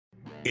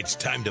It's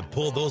time to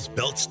pull those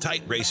belts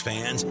tight, race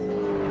fans.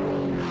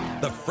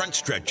 The front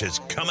stretch is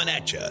coming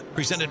at you,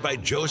 presented by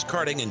Joe's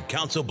Karting in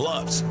Council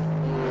Bluffs.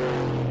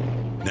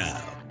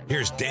 Now,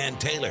 here's Dan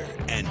Taylor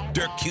and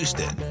Dirk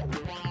Houston.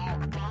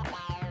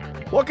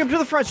 Welcome to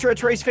the front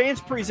stretch, race fans,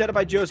 presented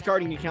by Joe's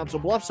Karting in Council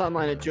Bluffs,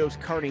 online at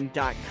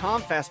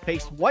joeskarting.com.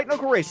 Fast-paced white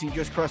knuckle racing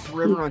just across the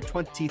river on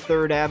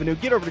 23rd Avenue.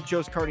 Get over to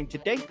Joe's Karting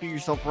today. Do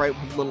yourself right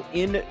with a little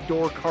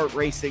indoor kart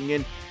racing.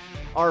 And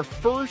our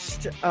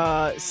first,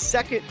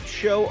 second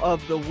show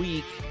of the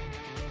week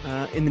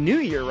in the new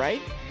year, right?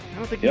 I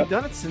don't think we've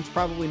done it since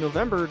probably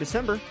November or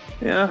December.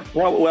 Yeah,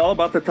 well,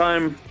 about the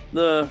time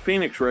the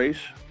Phoenix race.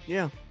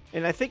 Yeah,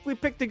 and I think we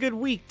picked a good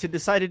week to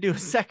decide to do a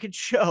second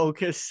show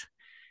because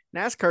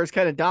NASCAR's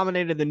kind of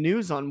dominated the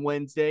news on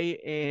Wednesday,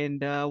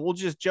 and we'll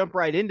just jump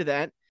right into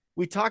that.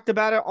 We talked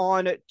about it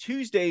on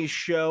Tuesday's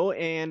show,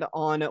 and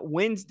on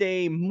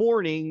Wednesday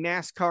morning,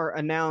 NASCAR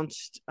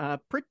announced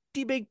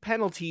pretty big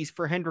penalties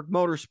for Hendrick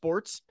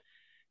Motorsports.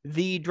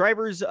 The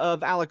drivers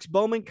of Alex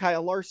Bowman,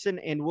 Kyle Larson,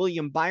 and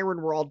William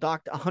Byron were all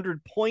docked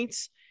 100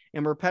 points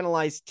and were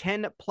penalized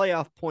 10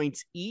 playoff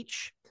points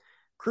each.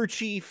 Crew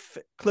chief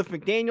Cliff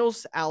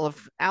McDaniels,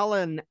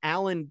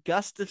 Alan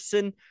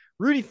Gustafson,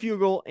 Rudy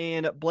Fugle,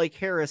 and Blake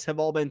Harris have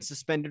all been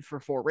suspended for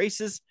 4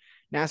 races.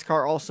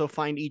 NASCAR also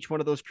fined each one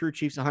of those crew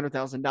chiefs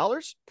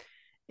 $100,000.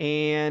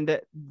 And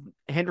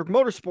Hendrick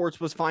Motorsports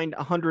was fined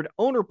 100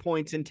 owner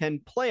points and 10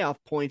 playoff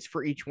points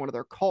for each one of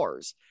their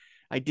cars.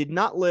 I did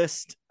not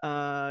list,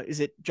 is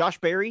it Josh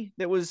Berry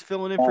that was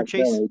filling in for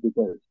Chase?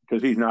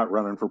 Because he's not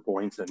running for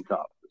points in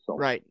Cup. So.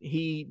 Right.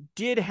 He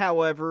did,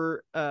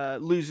 however,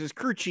 lose his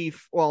crew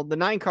chief. Well, the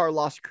 9-car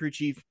lost crew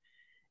chief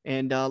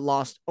and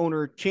lost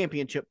owner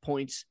championship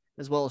points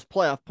as well as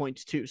playoff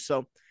points too.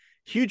 So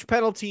huge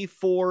penalty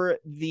for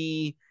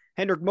the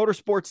Hendrick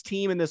Motorsports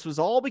team. And this was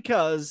all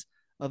because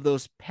of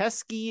those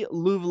pesky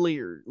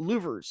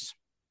louvers.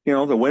 You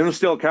know, the win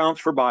still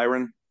counts for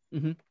Byron.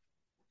 Mm-hmm.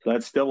 So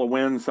that's still a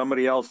win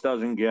somebody else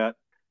doesn't get,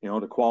 you know,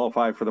 to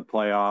qualify for the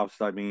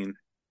playoffs. I mean,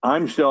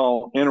 I'm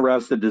still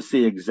interested to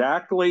see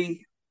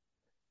exactly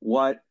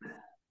what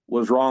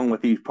was wrong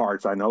with these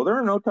parts. I know there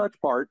are no touch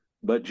parts,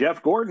 but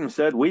Jeff Gordon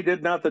said we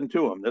did nothing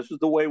to them. This is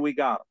the way we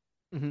got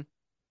them. Mm-hmm.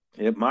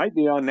 It might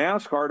be on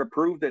NASCAR to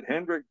prove that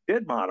Hendrick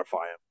did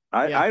modify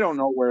them. I don't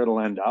know where it'll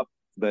end up,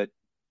 but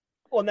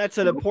well, and that's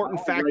an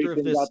important factor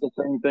of this. Got the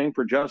same thing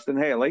for Justin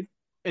Haley.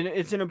 And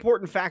it's an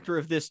important factor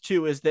of this,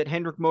 too, is that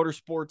Hendrick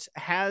Motorsports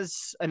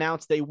has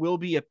announced they will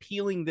be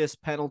appealing this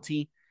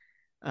penalty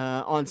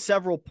on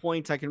several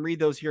points. I can read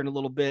those here in a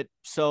little bit.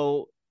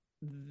 So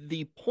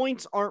the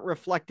points aren't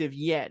reflective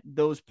yet.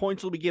 Those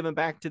points will be given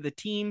back to the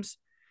teams,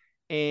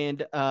 and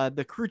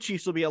the crew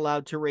chiefs will be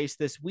allowed to race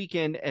this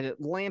weekend at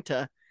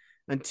Atlanta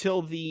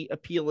until the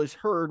appeal is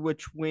heard,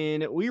 which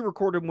when we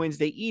recorded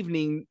Wednesday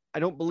evening, I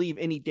don't believe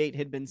any date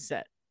had been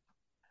set.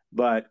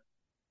 But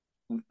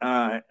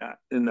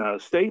in a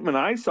statement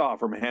I saw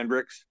from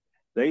Hendricks,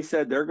 they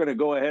said they're going to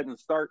go ahead and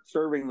start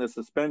serving the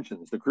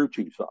suspensions. The crew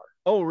chiefs are.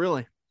 Oh,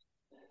 really?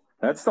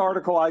 That's the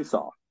article I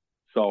saw.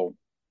 So,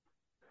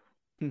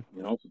 you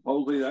know,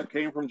 supposedly that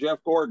came from Jeff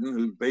Gordon,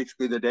 who's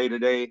basically the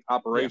day-to-day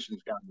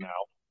operations guy now.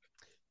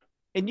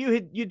 And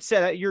you'd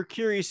said you're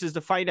curious as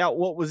to find out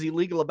what was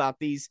illegal about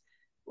these.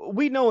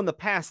 We know in the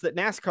past that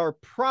NASCAR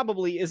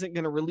probably isn't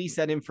going to release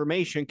that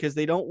information because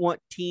they don't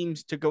want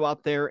teams to go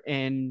out there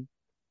and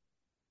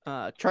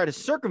try to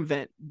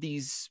circumvent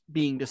these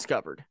being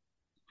discovered.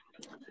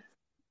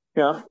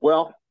 Yeah,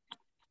 well,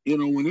 you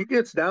know, when it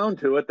gets down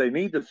to it, they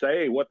need to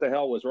say what the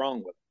hell was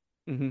wrong with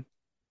it. Mm-hmm.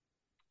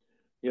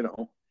 You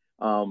know,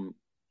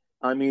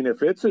 I mean,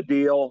 if it's a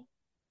deal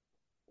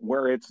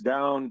where it's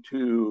down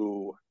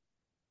to,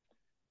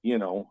 you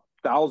know,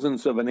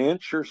 thousandths of an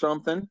inch or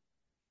something,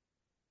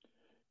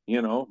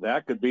 you know,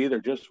 that could be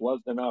there just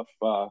wasn't enough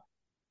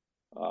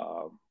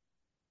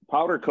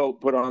powder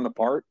coat put on the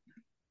part.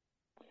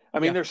 I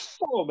mean, there's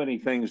so many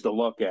things to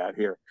look at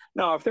here.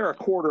 Now, if they're a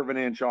quarter of an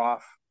inch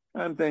off,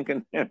 I'm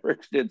thinking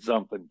Hendricks did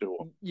something to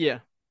them. Yeah.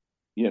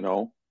 You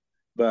know,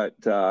 but,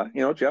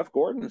 you know, Jeff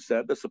Gordon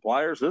said the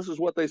suppliers, this is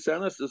what they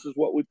sent us. This is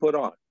what we put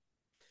on.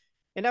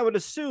 And I would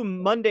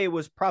assume Monday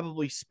was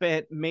probably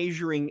spent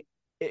measuring.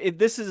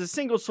 This is a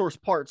single source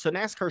part. So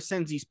NASCAR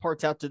sends these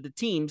parts out to the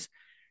teams.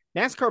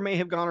 NASCAR may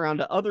have gone around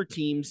to other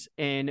teams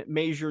and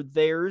measured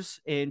theirs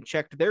and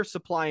checked their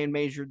supply and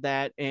measured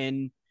that.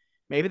 And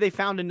maybe they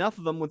found enough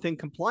of them within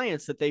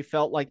compliance that they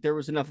felt like there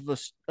was enough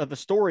of a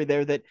story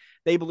there that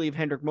they believe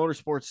Hendrick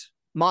Motorsports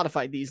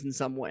modified these in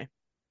some way.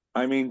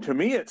 I mean, to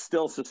me, it's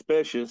still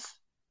suspicious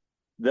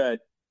that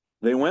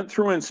they went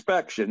through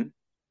inspection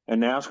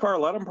and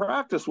NASCAR let them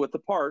practice with the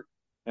part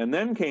and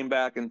then came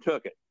back and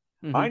took it.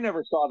 Mm-hmm. I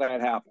never saw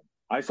that happen.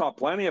 I saw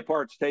plenty of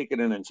parts taken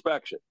in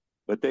inspection,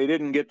 but they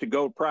didn't get to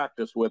go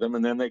practice with them,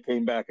 and then they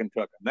came back and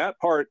took them. That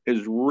part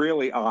is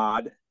really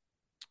odd,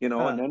 you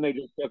know, and then they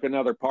just took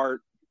another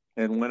part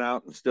and went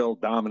out and still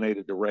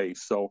dominated the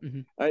race. So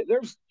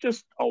there's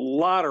just a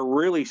lot of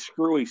really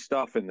screwy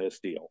stuff in this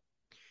deal.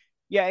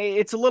 Yeah,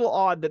 it's a little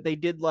odd that they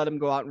did let him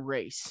go out and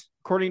race.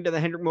 According to the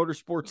Hendrick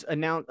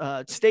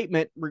Motorsports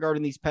statement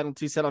regarding these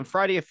penalties, said on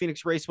Friday at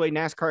Phoenix Raceway,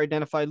 NASCAR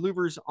identified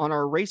louvers on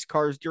our race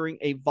cars during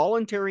a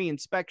voluntary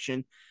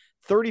inspection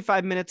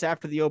 35 minutes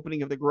after the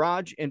opening of the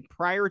garage and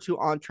prior to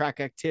on-track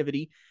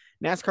activity.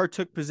 NASCAR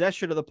took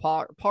possession of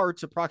the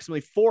parts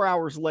approximately 4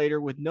 hours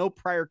later with no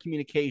prior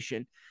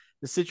communication.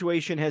 The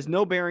situation has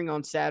no bearing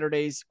on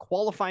Saturday's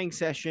qualifying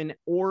session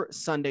or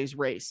Sunday's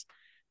race.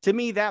 To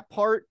me, that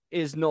part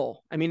is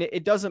null. I mean,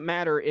 it doesn't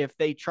matter if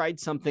they tried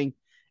something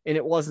and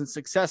it wasn't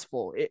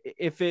successful.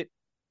 If it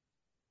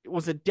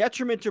was a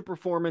detriment to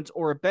performance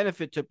or a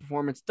benefit to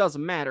performance,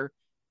 doesn't matter.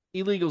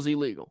 Illegal's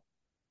illegal.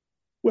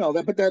 Well,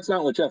 but that's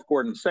not what Jeff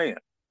Gordon's saying.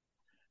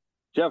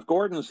 Jeff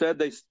Gordon said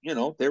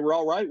they were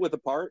all right with the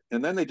part,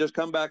 and then they just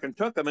come back and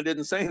took them and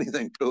didn't say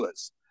anything to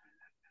us.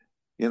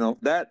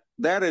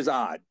 That is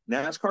odd.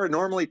 NASCAR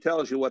normally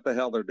tells you what the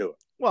hell they're doing.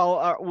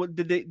 Well,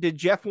 did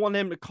Jeff want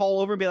him to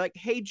call over and be like,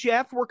 "Hey,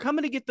 Jeff, we're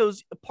coming to get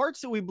those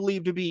parts that we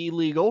believe to be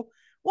illegal.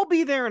 We'll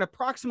be there in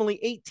approximately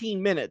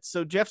 18 minutes.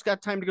 So Jeff's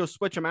got time to go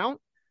switch them out,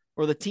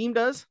 or the team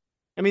does."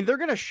 I mean, they're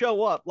going to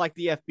show up like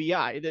the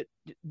FBI, that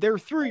they're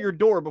through your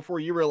door before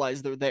you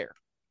realize they're there.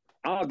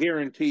 I'll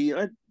guarantee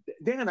you,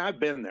 Dan, I've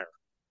been there.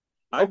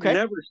 I've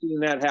never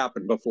seen that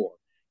happen before.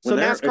 So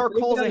NASCAR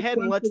calls ahead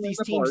and lets these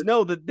teams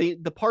know that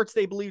the parts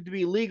they believe to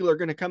be illegal are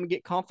going to come and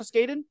get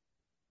confiscated?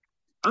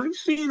 I've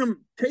seen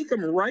them take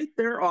them right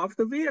there off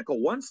the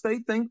vehicle. Once they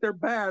think they're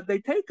bad, they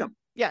take them.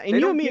 Yeah, and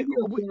you and me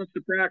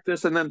to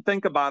practice and then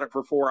think about it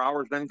for 4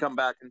 hours, then come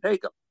back and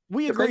take them.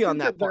 We agree on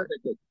that part.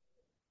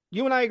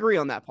 You and I agree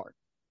on that part.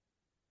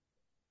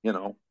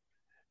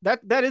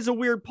 That is a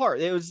weird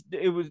part. It was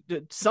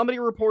somebody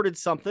reported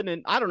something,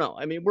 and I don't know.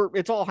 I mean,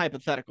 it's all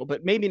hypothetical,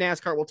 but maybe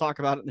NASCAR will talk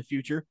about it in the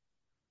future.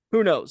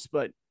 Who knows?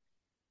 But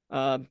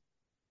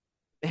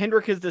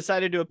Hendrick has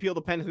decided to appeal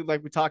the penalty,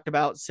 like we talked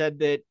about. Said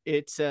that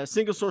it's a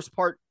single source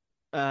part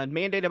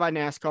mandated by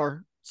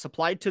NASCAR,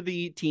 supplied to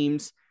the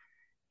teams,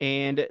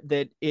 and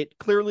that it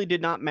clearly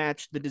did not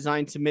match the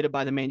design submitted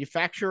by the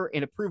manufacturer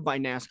and approved by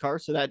NASCAR.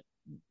 So that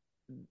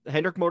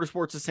Hendrick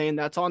Motorsports is saying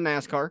that's on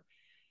NASCAR.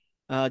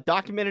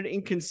 Documented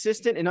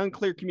inconsistent and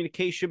unclear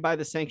communication by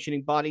the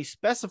sanctioning body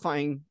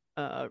specifying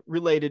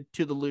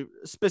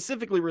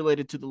specifically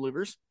related to the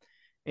louvers,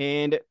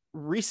 and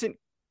recent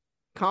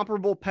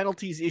comparable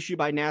penalties issued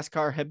by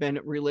NASCAR have been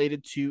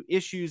related to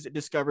issues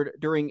discovered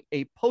during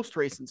a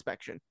post-race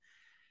inspection.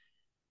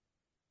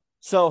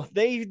 So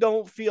they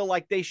don't feel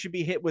like they should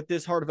be hit with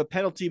this hard of a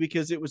penalty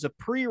because it was a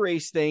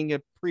pre-race thing,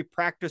 a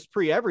pre-practice,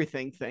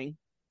 pre-everything thing,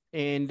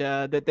 and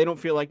that they don't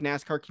feel like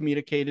NASCAR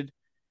communicated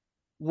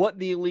what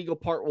the illegal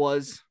part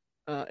was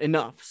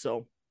enough.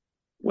 So,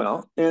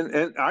 well,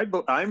 and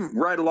I'm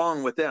right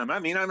along with them. I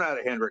mean, I'm not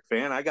a Hendrick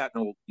fan. I got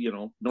no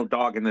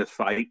dog in this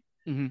fight.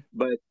 Mm-hmm.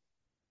 But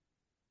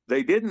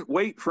they didn't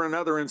wait for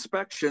another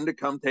inspection to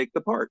come take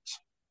the parts.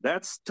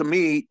 That's, to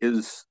me,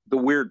 is the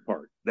weird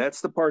part.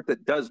 That's the part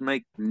that does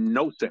make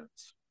no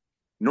sense.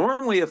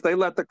 Normally, if they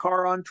let the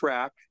car on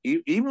track,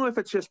 even if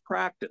it's just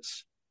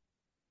practice,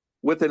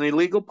 with an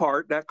illegal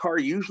part, that car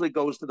usually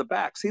goes to the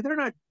back. See,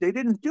 they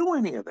didn't do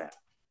any of that.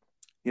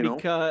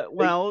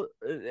 Because,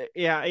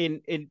 yeah,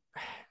 in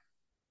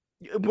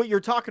what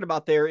you're talking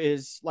about there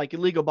is like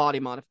illegal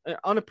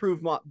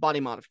unapproved body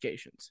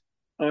modifications.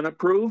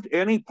 Unapproved,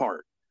 any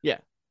part. Yeah.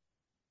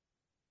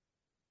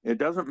 It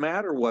doesn't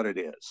matter what it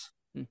is.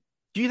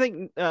 Do you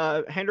think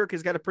Hendrick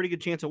has got a pretty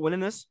good chance of winning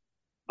this?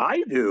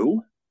 I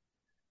do.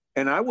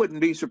 And I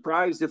wouldn't be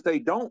surprised if they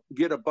don't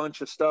get a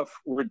bunch of stuff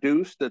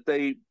reduced, that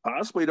they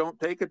possibly don't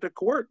take it to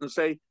court and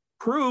say,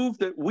 prove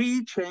that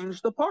we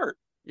changed the part.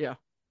 Yeah.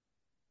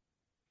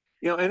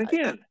 And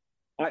again,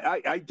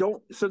 I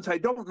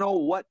don't know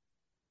what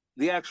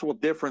the actual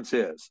difference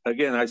is.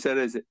 Again, I said,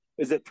 is it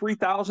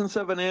 3/1000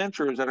 of an inch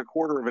or is it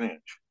 1/4 of an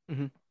inch?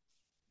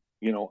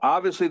 Mm-hmm.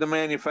 Obviously the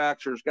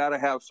manufacturer's got to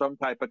have some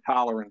type of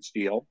tolerance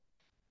deal,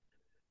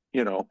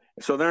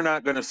 so they're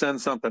not going to send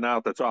something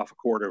out that's off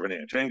 1/4 of an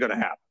inch. It ain't going to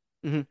happen.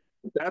 Mm-hmm.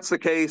 If that's the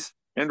case,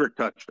 Hendrick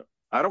touched him.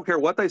 I don't care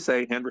what they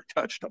say, Hendrick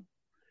touched him.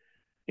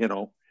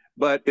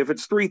 But if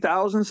it's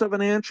 3/1000 of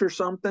an inch or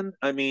something,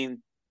 I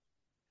mean,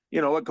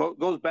 it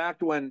goes back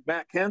to when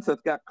Matt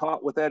Kenseth got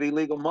caught with that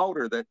illegal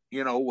motor that,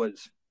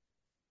 was,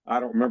 I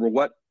don't remember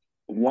what,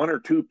 1 or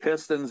 2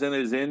 pistons in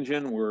his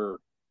engine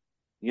were,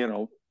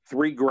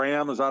 3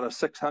 grams out of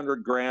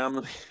 600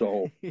 grams.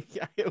 So,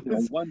 yeah, it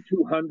was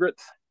 1/200th.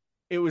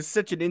 It was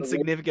such an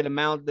insignificant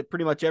amount that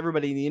pretty much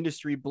everybody in the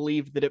industry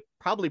believed that it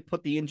probably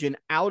put the engine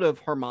out of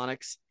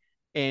harmonics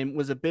and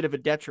was a bit of a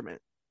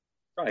detriment.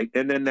 Right.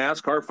 And then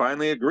NASCAR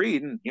finally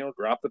agreed and,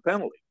 dropped the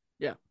penalty.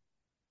 Yeah.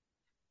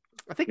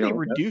 I think they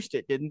reduced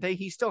it, didn't they?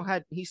 He still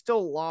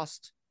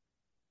lost.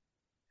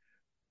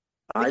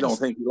 I don't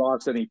think he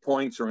lost any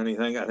points or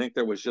anything. I think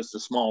there was just a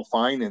small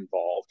fine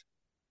involved,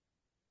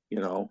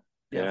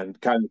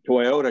 and kind of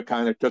Toyota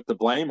kind of took the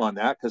blame on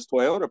that because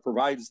Toyota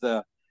provides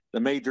the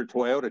major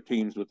Toyota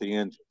teams with the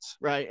engines.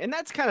 Right. And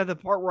that's kind of the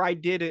part where I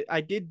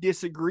did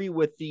disagree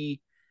with the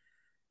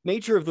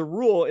nature of the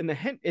rule in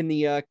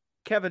the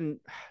Kevin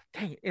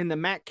dang, in the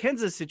Matt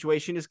Kenseth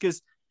situation is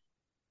because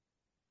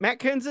Matt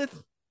Kenseth,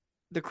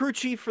 the crew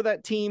chief for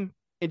that team,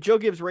 and Joe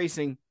Gibbs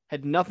Racing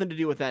had nothing to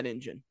do with that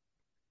engine.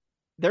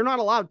 They're not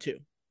allowed to.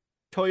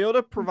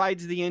 Toyota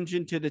provides the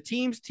engine to the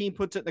teams. Team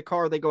puts it in the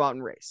car. They go out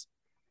and race.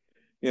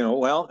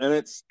 Well, and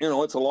it's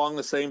along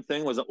the same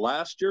thing. Was it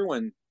last year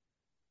when,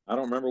 I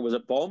don't remember, was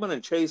it Bowman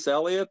and Chase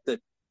Elliott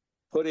that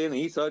put in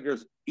each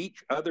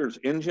other's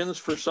engines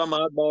for some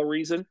oddball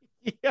reason?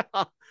 Yeah.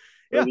 Or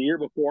the year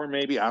before,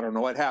 maybe. I don't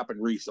know. It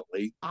happened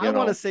recently. I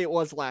want to say it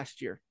was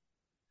last year.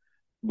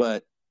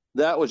 But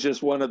that was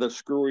just one of the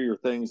screwier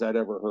things I'd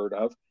ever heard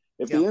of.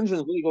 If the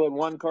engine's legal in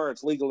one car,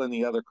 it's legal in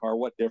the other car.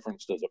 What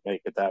difference does it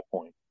make at that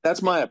point?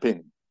 That's my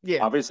opinion.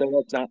 Yeah. Obviously,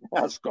 that's not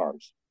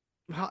NASCAR's.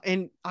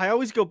 And I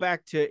always go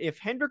back to, if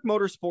Hendrick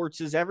Motorsports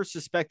is ever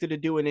suspected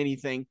of doing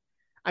anything,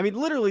 I mean,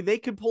 literally, they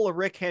could pull a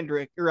Rick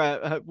Hendrick or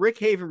a Rick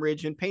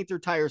Havenridge and paint their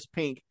tires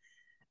pink.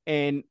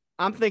 And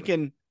I'm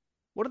thinking,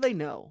 what do they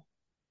know?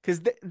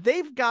 Because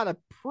they've got a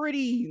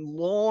pretty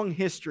long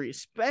history,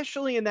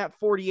 especially in that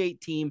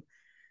 48 team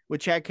with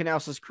Chad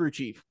Knaus' crew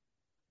chief,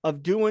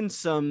 of doing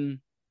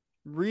some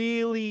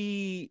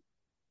really,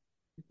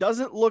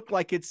 doesn't look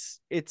like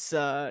it's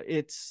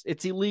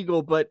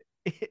illegal, but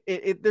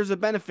there's a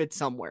benefit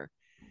somewhere.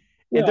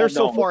 And they're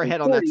so far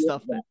ahead on that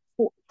stuff.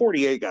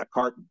 48 got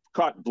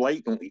caught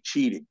blatantly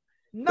cheating.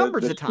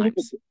 Numbers of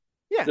times.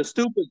 Yeah. The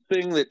stupid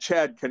thing that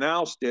Chad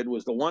Knaus did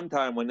was the one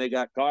time when they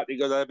got caught, he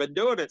goes, I've been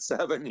doing it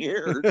 7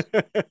 years.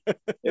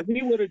 If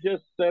he would have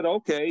just said,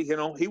 okay,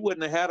 he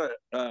wouldn't have had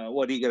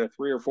he got a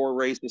 3 or 4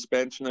 race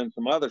suspension and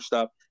some other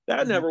stuff.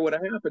 That never would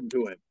have happened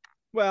to him.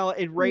 Well,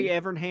 and Ray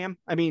Evernham,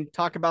 I mean,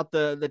 talk about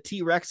the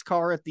T-Rex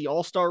car at the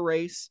All-Star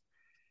race.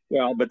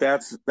 Well, but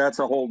that's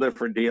a whole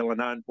different deal, a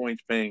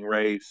non-points paying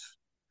race.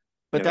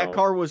 But that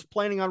car was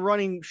planning on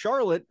running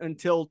Charlotte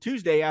until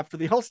Tuesday after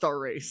the All-Star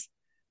race,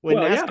 when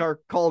NASCAR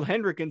called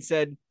Hendrick and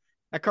said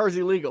that car's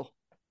illegal.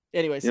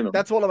 Anyways,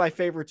 that's one of my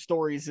favorite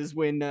stories, is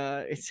when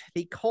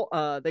they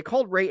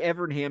called Ray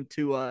Evernham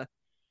to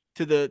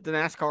the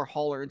NASCAR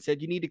hauler and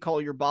said, you need to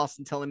call your boss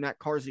and tell him that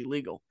car's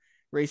illegal.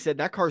 Ray said,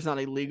 that car's not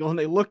illegal. And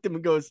they looked at him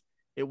and goes,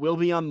 it will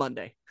be on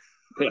Monday.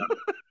 Yeah.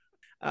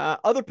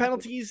 Other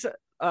penalties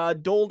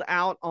doled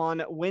out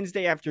on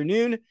Wednesday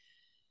afternoon.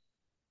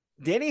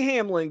 Danny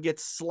Hamlin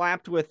gets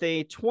slapped with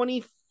a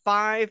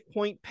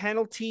 25-point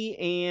penalty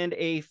and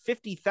a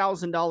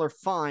 $50,000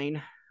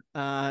 fine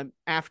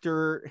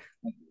after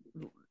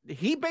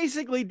he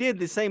basically did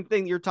the same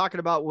thing you're talking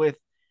about with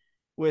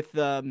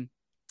Chad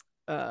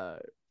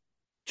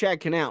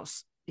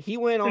Knaus. He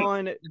went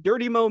on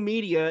Dirty Mo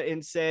Media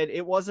and said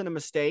it wasn't a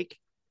mistake.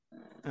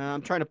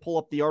 I'm trying to pull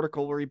up the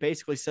article where he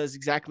basically says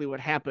exactly what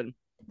happened.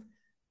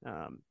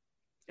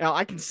 Now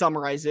I can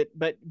summarize it,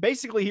 but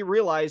basically he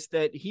realized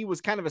that he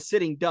was kind of a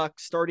sitting duck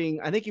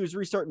starting. I think he was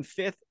restarting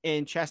 5th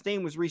and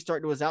Chastain was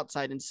restarting to his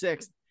outside in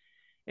 6th.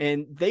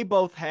 And they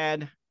both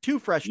had 2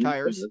 fresh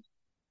tires.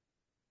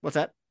 What's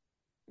that?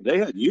 They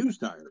had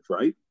used tires,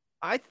 right?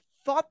 I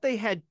thought they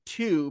had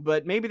 2,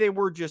 but maybe they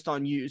were just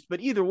on used.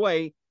 But either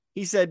way,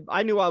 he said,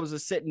 I knew I was a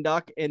sitting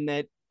duck and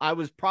that I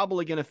was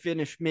probably going to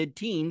finish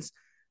mid-teens.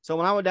 So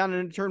when I went down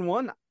into turn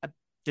 1, I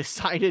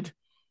decided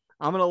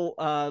I'm going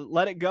to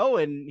let it go,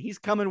 and he's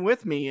coming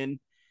with me. And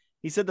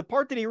he said the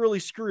part that he really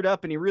screwed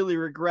up and he really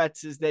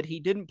regrets is that he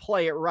didn't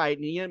play it right,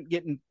 and he ended up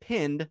getting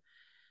pinned.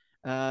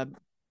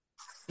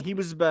 He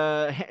was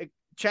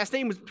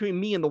Chastain was between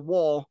me and the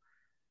wall.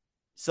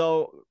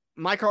 So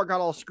my car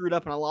got all screwed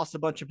up and I lost a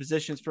bunch of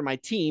positions for my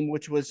team,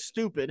 which was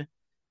stupid.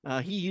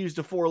 He used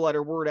a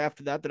 4-letter word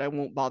after that I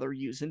won't bother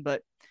using,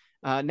 but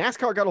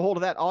NASCAR got a hold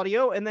of that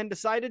audio and then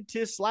decided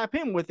to slap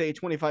him with a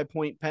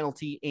 25-point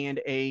penalty and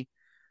a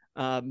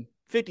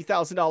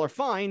 $50,000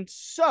 fine.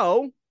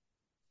 So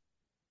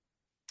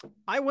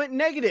I went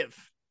negative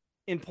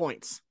in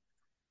points,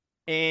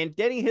 and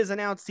Denny has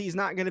announced he's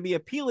not going to be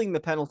appealing the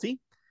penalty.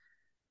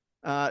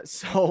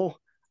 So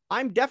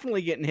I'm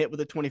definitely getting hit with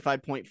a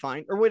 25-point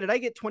fine. Or wait, did I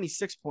get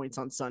 26 points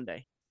on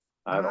Sunday?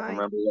 I don't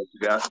remember what you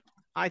got.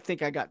 I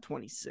think I got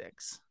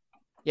 26.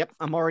 Yep,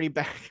 I'm already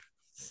back.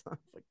 Son of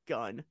a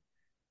gun.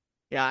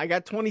 Yeah, I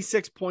got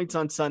 26 points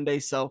on Sunday,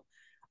 so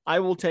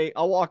I'll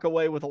walk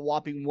away with a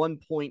whopping 1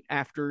 point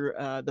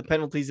after the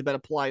penalties have been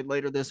applied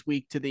later this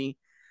week to the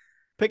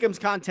Pick'em's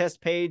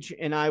contest page,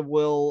 and I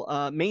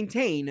will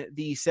maintain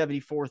the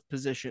 74th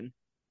position.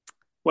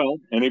 Well,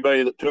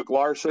 anybody that took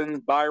Larson,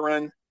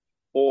 Byron,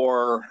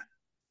 or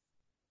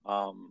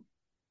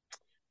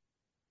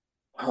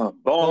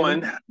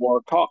Bowman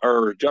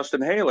or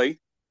Justin Haley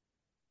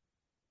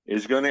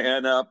is going to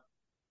end up,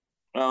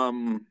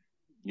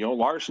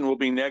 Larson will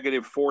be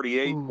negative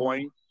 48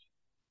 points.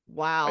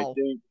 Wow.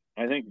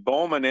 I think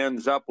Bowman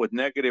ends up with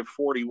negative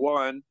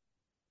 41,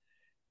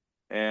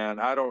 and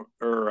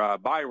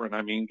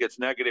Byron, gets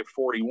negative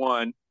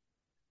 41,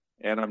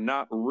 and I'm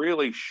not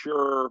really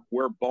sure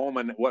what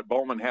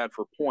Bowman had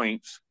for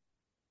points.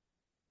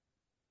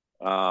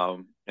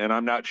 And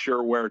I'm not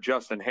sure where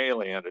Justin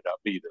Haley ended up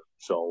either.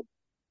 So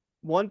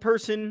one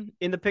person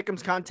in the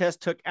Pick'em's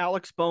contest took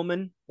Alex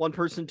Bowman. One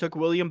person took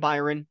William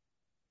Byron.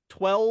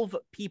 12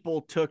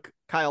 people took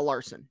Kyle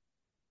Larson.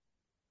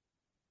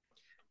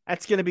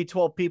 That's going to be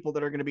 12 people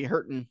that are going to be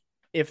hurting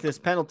if this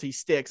penalty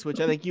sticks, which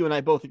I think you and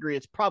I both agree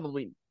it's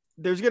probably,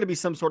 there's going to be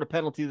some sort of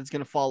penalty that's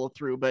going to follow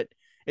through, but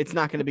it's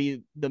not going to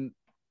be the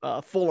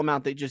full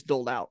amount they just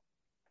doled out.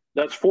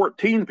 That's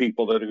 14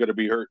 people that are going to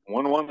be hurt.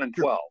 1, and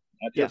 12.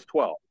 Not just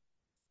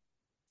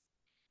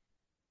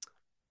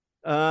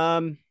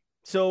 12.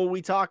 So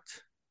we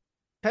talked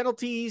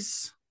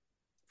penalties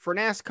for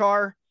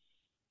NASCAR.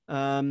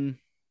 The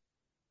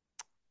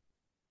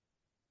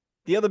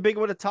other big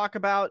one to talk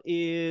about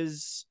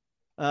is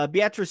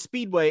Beatrice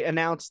Speedway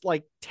announced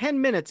like 10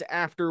 minutes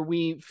after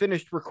we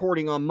finished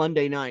recording on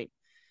Monday night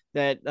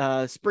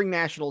that Spring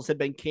Nationals had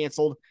been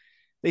canceled.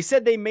 They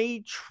said they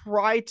may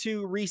try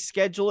to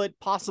reschedule it,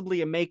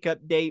 possibly a makeup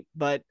date,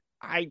 but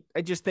I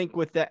just think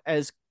with that,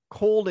 as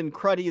cold and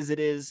cruddy as it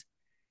is,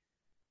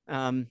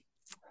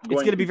 it's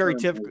going to be very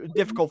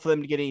difficult for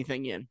them to get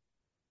anything in.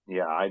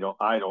 Yeah, I don't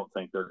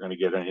think they're going to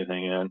get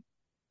anything in.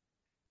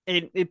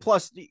 And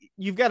plus,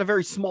 you've got a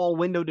very small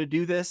window to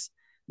do this.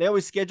 They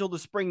always schedule the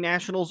Spring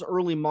Nationals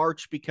early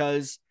March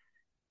because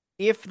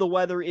if the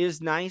weather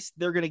is nice,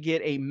 they're going to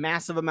get a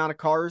massive amount of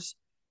cars.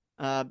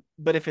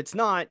 But if it's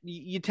not,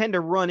 you tend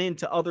to run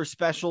into other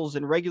specials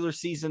and regular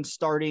season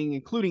starting,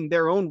 including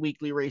their own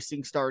weekly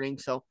racing starting.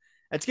 So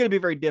it's going to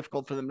be very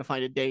difficult for them to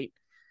find a date.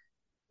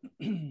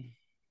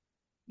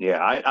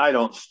 Yeah, I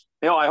don't,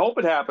 I hope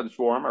it happens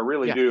for them. I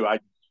really do.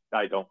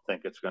 I don't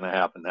think it's going to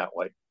happen that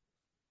way.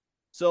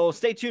 So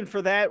stay tuned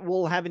for that.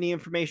 We'll have any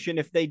information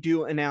if they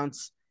do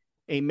announce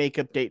a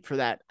makeup date for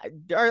that.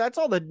 That's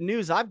all the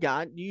news I've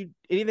got.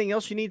 Anything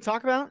else you need to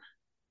talk about?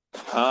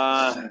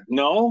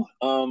 No.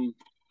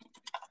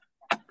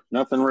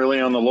 Nothing really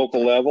on the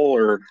local level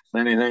or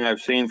anything I've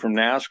seen from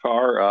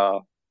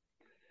NASCAR.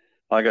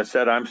 Like I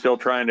said, I'm still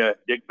trying to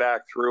dig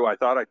back through. I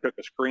thought I took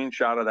a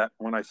screenshot of that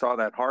when I saw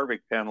that Harvick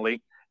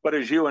penalty. But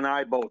as you and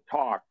I both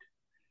talked,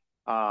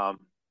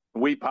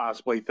 we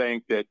possibly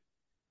think that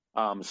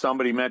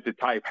somebody meant to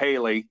type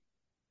Haley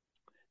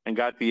and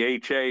got the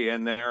HA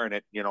in there and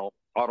it,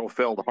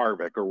 auto-filled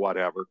Harvick or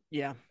whatever.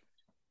 Yeah.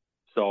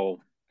 So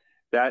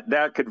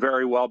that could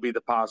very well be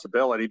the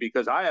possibility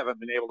because I haven't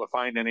been able to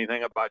find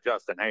anything about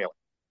Justin Haley.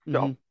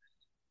 So,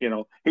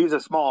 he's a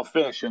small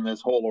fish in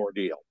this whole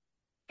ordeal.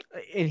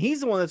 And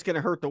he's the one that's going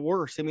to hurt the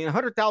worst. I mean,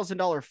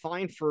 $100,000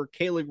 fine for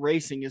K-League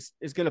Racing is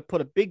going to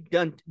put a big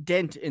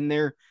dent in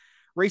their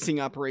racing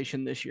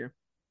operation this year.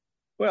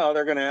 Well,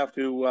 they're going to have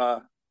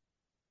to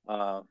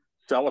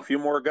sell a few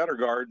more gutter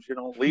guards,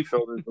 leaf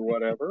filters or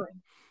whatever.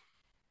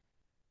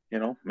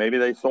 Maybe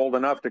they sold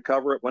enough to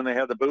cover it when they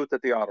had the booth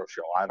at the auto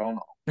show. I don't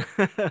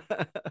know.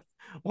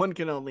 One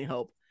can only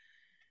hope.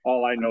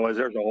 All I know is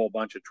there's a whole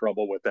bunch of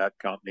trouble with that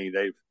company.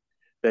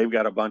 They've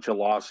got a bunch of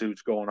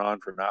lawsuits going on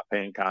for not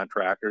paying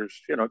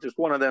contractors. Just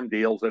one of them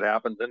deals that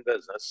happens in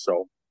business.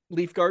 So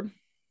Leaf guard.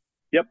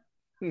 Yep.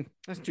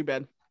 That's too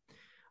bad.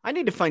 I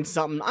need to find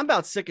something. I'm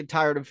about sick and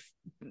tired of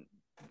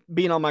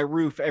being on my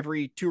roof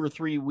every 2 or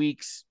 3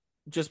 weeks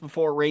just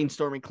before a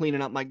rainstorm and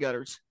cleaning up my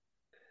gutters.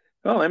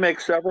 Well, they make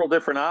several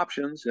different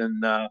options.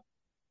 And I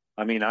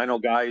know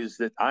guys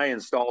that I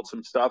installed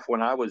some stuff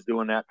when I was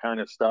doing that kind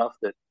of stuff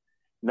that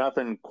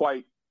nothing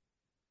quite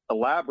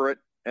elaborate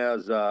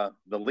as the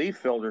leaf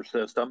filter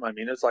system.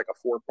 It's like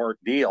a 4-part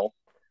deal,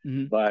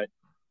 but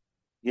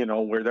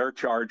where they're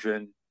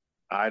charging,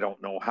 I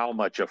don't know how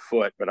much a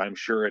foot, but I'm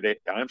sure it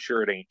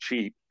ain't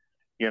cheap.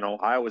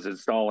 I was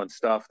installing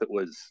stuff that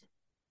was,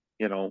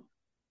 $4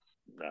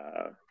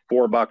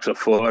 a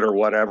foot or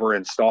whatever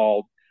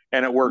installed,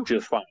 and it worked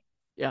just fine.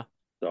 Yeah.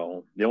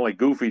 So the only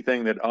goofy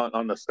thing that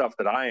on the stuff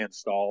that I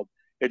installed,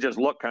 it just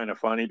looked kind of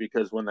funny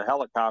because when the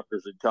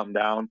helicopters would come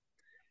down,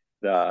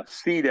 the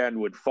seat end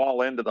would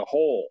fall into the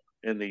hole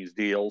in these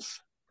deals.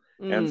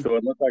 And so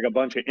it looked like a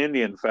bunch of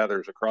Indian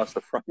feathers across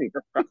the front of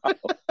your house.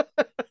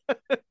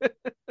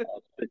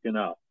 Sticking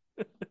up.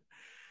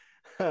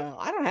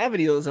 I don't have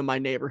any of those in my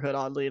neighborhood,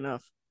 oddly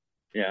enough.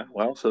 Yeah,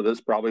 well, so this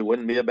probably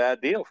wouldn't be a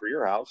bad deal for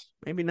your house.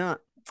 Maybe not.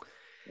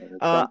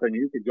 It's something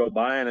you could go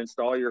buy and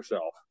install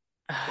yourself.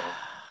 So.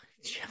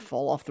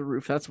 Fall off the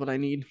roof. That's what I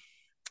need.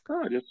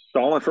 Oh, just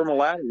installing from a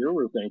ladder. Your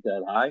roof ain't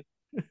that high.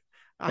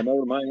 Come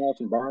over to my house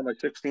and borrow my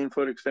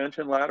 16-foot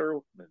extension ladder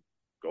and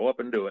go up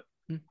and do it.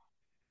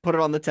 Put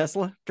it on the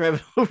Tesla. Drive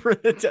it over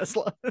the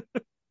Tesla.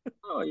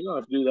 Oh, you don't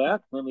have to do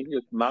that.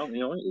 Just mount.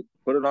 You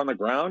put it on the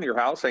ground. Your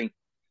house ain't.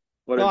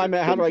 How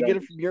do I get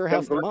it from your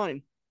house to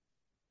mine?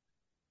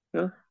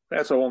 Yeah,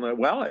 that's a whole nother.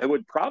 Well, it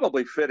would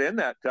probably fit in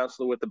that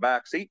Tesla with the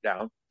back seat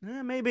down.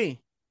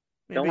 Maybe.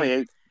 Only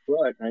 8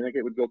 foot. I think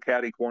it would go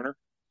caddy corner.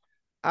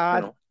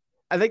 I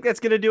think that's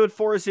going to do it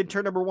for us in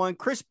turn number 1.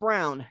 Chris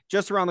Brown,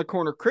 just around the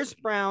corner. Chris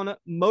Brown,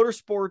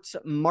 Motorsports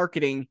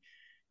Marketing.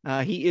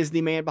 He is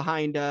the man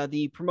behind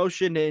the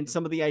promotion and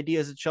some of the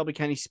ideas at Shelby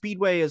County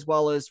Speedway, as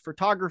well as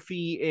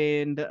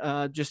photography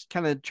and just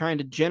kind of trying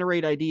to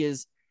generate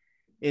ideas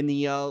in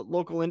the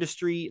local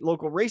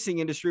racing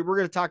industry. We're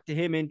going to talk to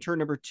him in turn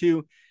number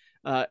 2.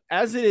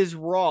 As it is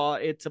raw,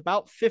 it's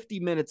about 50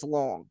 minutes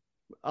long.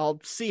 I'll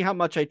see how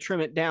much I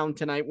trim it down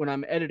tonight when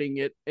I'm editing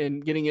it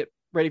and getting it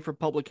ready for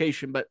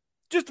publication. But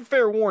just a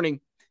fair warning,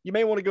 you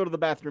may want to go to the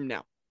bathroom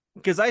now,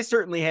 because I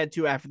certainly had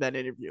to after that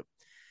interview.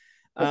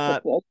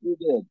 Yes, you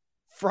did.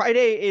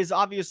 Friday is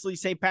obviously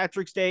St.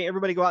 Patrick's Day.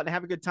 Everybody go out and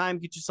have a good time.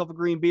 Get yourself a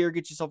green beer.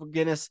 Get yourself a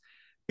Guinness.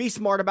 Be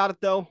smart about it,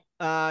 though.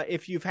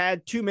 If you've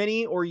had too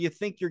many or you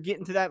think you're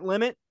getting to that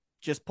limit,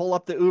 just pull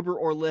up the Uber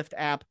or Lyft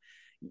app.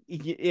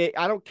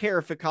 I don't care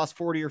if it costs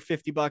 $40 or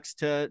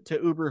 $50 to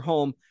Uber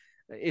home.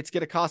 It's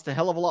going to cost a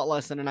hell of a lot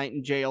less than a night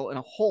in jail and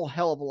a whole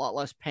hell of a lot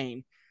less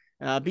pain.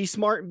 Be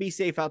smart and be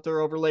safe out there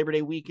over Labor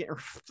Day weekend, or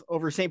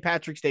over St.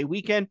 Patrick's Day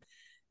weekend.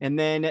 And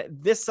then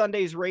this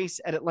Sunday's race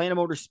at Atlanta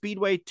Motor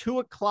Speedway,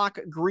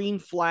 2:00 green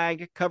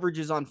flag. Coverage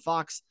is on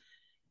Fox.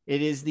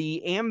 It is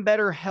the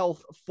Ambetter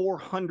Health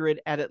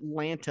 400 at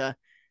Atlanta.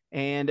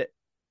 And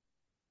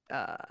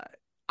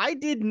I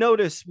did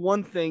notice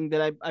one thing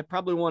that I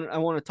probably want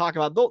to talk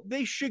about. Though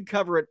they should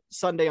cover it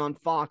Sunday on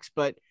Fox,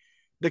 but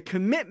the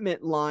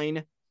commitment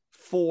line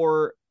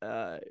for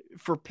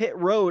pit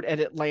road at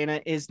Atlanta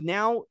is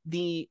now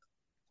the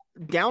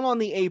down on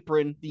the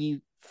apron, the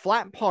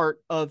flat part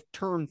of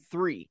turn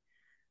 3.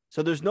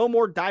 So there's no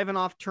more diving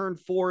off turn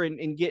 4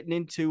 and getting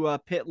into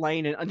pit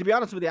lane. And to be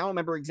honest with you, I don't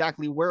remember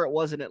exactly where it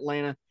was in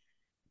Atlanta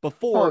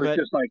before. But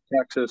just like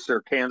Texas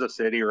or Kansas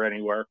City or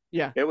anywhere.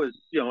 Yeah. It was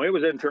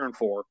in turn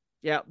 4.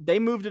 Yeah, they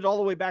moved it all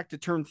the way back to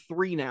turn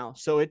 3 now.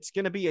 So it's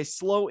going to be a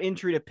slow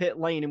entry to pit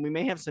lane, and we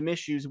may have some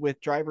issues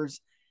with drivers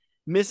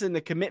missing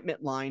the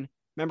commitment line.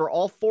 Remember,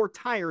 all 4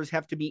 tires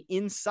have to be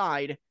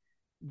inside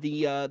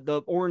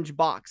the orange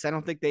box. I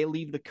don't think they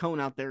leave the cone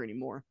out there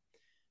anymore.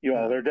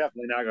 They're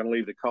definitely not going to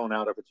leave the cone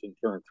out if it's in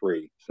turn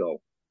 3.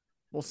 So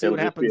we'll see what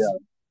happens.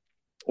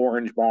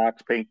 Orange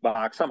box, pink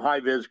box, some high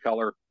vis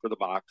color for the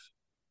box.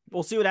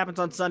 We'll see what happens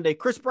on Sunday.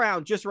 Chris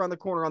Brown just around the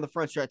corner on the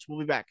front stretch. We'll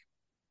be back.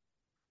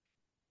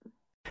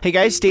 Hey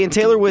guys, Dan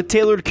Taylor with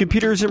Tailored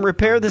Computers and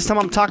Repair. This time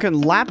I'm talking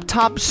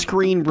laptop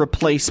screen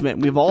replacement.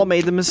 We've all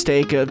made the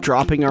mistake of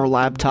dropping our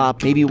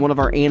laptop. Maybe one of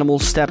our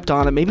animals stepped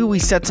on it. Maybe we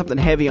set something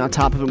heavy on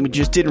top of it and we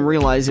just didn't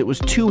realize it was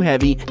too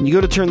heavy. And you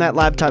go to turn that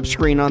laptop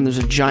screen on, there's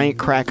a giant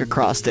crack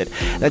across it.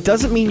 That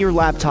doesn't mean your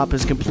laptop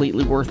is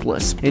completely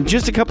worthless. In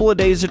just a couple of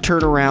days of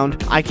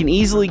turnaround, I can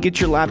easily get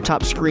your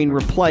laptop screen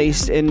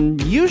replaced, and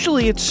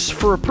usually it's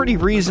for a pretty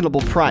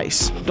reasonable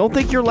price. Don't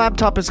think your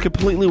laptop is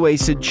completely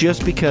wasted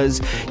just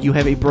because you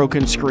have a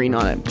broken screen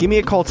on it. Give me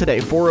a call today,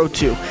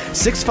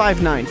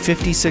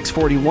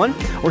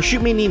 402-659-5641, or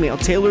shoot me an email,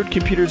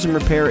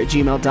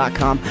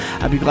 tailoredcomputersandrepair@gmail.com.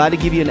 I'd be glad to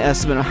give you an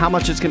estimate of how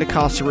much it's going to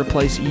cost to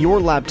replace your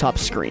laptop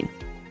screen.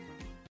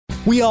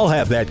 We all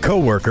have that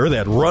coworker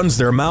that runs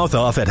their mouth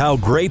off at how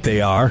great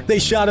they are. They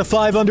shot a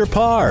 5 under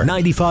par,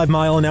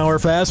 95-mile-an-hour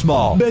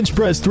fastball, bench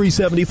press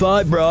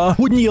 375, brah.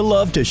 Wouldn't you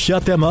love to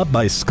shut them up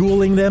by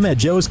schooling them at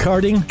Joe's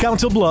Karting?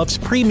 Council Bluffs'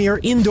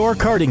 premier indoor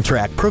karting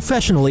track,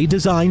 professionally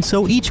designed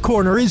so each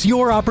corner is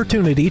your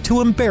opportunity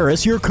to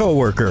embarrass your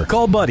coworker.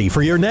 Call Buddy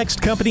for your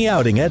next company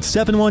outing at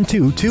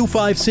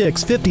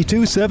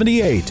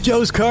 712-256-5278.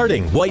 Joe's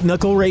Karting, white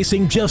knuckle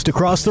racing just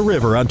across the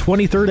river on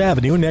 23rd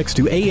Avenue next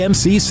to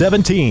AMC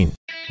 17.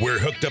 We're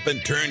hooked up in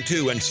turn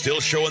 2 and still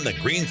showing the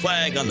green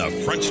flag on the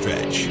front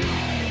stretch.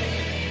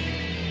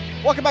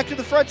 Welcome back to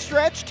the front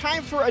stretch.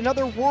 Time for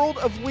another World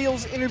of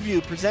Wheels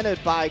interview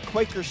presented by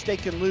Quaker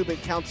Steak and Lube in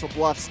Council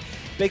Bluffs.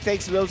 Big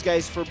thanks to those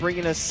guys for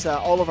bringing us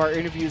all of our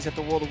interviews at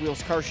the World of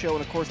Wheels Car Show.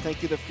 And, of course,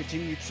 thank you for the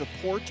continued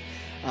support.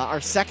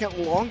 Our second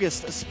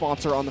longest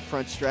sponsor on the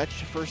front stretch.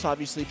 First,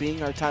 obviously,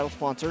 being our title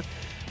sponsor,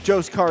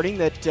 Joe's Karting.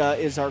 That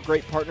is our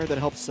great partner that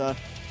helps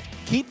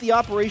keep the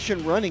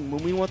operation running.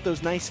 When we want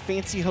those nice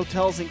fancy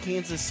hotels in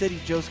Kansas City,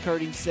 Joe's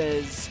Karting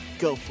says,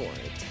 go for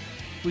it.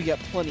 We got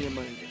plenty of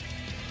money.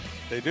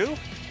 They do?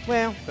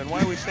 Well. Then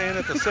why are we staying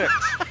at the 6?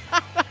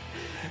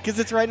 Because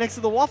it's right next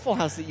to the Waffle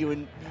House that you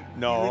and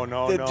No.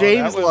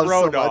 James that was loves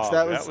Road so Dog. much.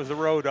 That was the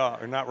Road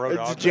Dog, or not Road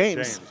Dog. It's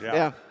James.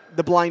 Yeah,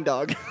 the blind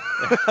dog.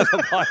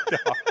 The blind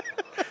dog.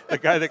 The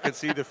guy that can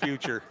see the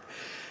future.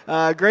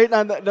 Great,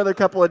 another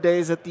couple of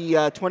days at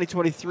the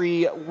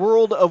 2023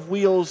 World of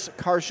Wheels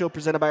Car Show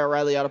presented by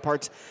O'Reilly Auto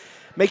Parts.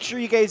 Make sure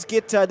you guys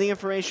get the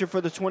information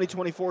for the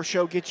 2024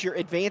 show. Get your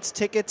advance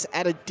tickets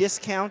at a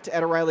discount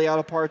at O'Reilly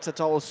Auto Parts.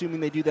 That's all assuming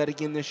they do that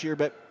again this year.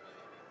 But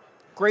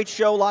great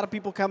show. A lot of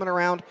people coming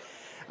around.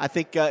 I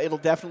think it'll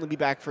definitely be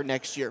back for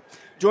next year.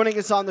 Joining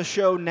us on the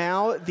show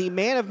now, the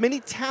man of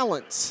many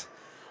talents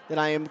that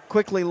I am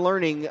quickly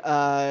learning,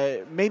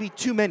 maybe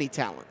too many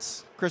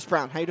talents. Chris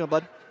Brown, how you doing,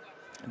 bud?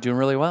 Doing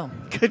really well.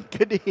 Good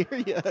to hear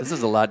you. This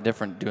is a lot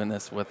different doing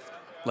this with,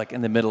 like,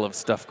 in the middle of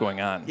stuff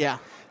going on. Yeah.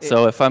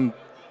 So if I'm,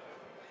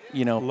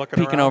 peeking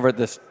around over at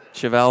this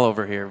Chevelle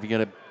over here, you got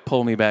to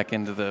pull me back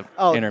into the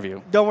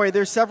interview. Don't worry.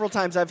 There's several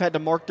times I've had to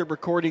mark the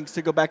recordings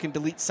to go back and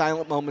delete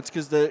silent moments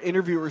because the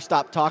interviewer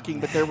stopped talking,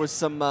 but there was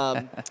some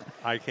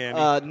eye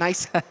candy.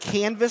 Nice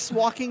canvas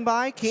walking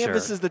by.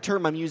 Canvas Sure. is the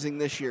term I'm using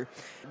this year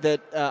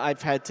that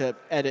I've had to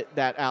edit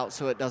that out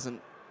so it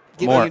doesn't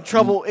get me in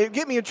trouble. It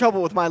get me in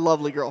trouble with my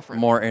lovely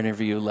girlfriend. More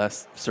interview,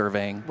 less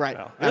surveying. Right.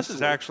 Well, this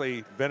has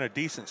actually been a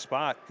decent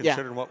spot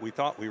considering what we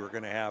thought we were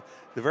going to have.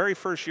 The very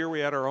first year we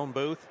had our own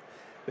booth,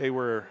 they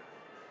were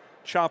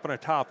chopping a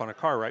top on a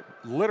car,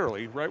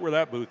 literally right where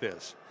that booth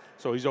is.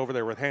 So he's over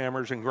there with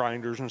hammers and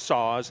grinders and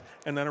saws,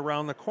 and then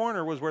around the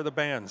corner was where the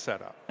band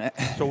set up.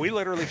 So we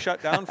literally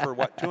shut down for,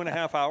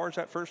 2.5 hours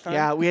that first time?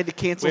 Yeah, we had to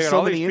cancel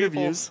so many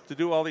interviews. To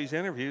do all these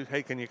interviews.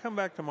 Hey, can you come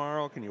back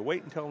tomorrow? Can you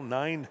wait until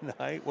 9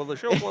 tonight? Well, the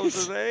show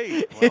closes at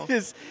 8. Well, it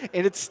is,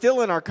 and it's still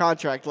in our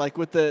contract, like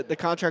with the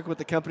contract with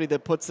the company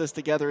that puts this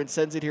together and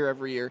sends it here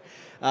every year.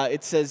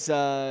 It says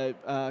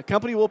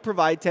company will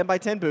provide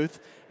 10x10 booth,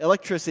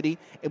 electricity,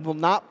 and will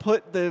not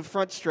put the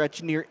front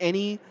stretch near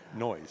any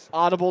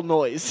audible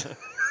noise.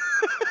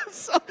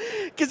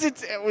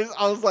 Because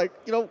I was like,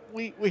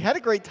 we had a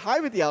great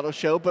time at the auto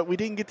show, but we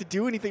didn't get to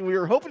do anything we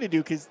were hoping to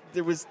do because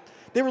they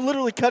were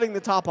literally cutting the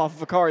top off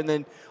of a car and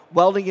then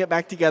welding it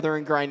back together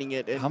and grinding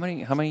it. And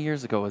how many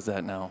years ago was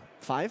that now?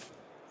 5?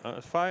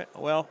 5.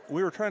 Well,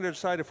 we were trying to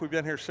decide if we've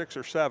been here 6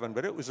 or 7,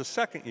 but it was the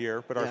second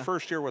year, but our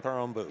first year with our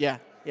own booth. Yeah.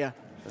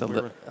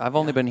 I've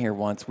only been here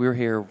once. We were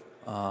here,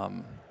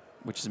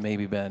 which has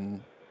maybe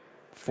been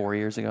 4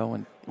 years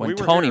ago when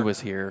Tony was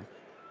here.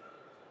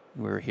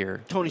 We were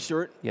here. Tony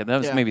Stewart? Yeah, that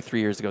was maybe 3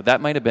 years ago. That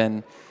might have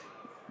been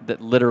that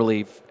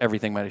literally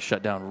everything might have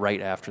shut down right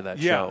after that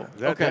show.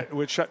 That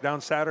would shut down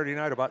Saturday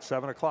night about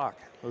 7 o'clock.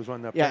 It was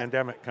when the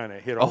pandemic kind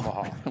of hit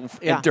Omaha.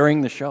 And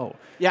during the show.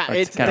 Yeah,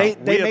 they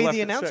made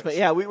the announcement.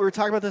 Yeah, we were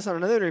talking about this on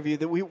another interview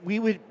that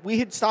we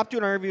had stopped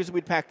doing our interviews and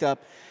we'd packed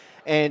up,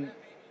 and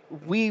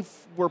we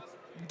were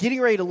getting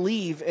ready to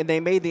leave, and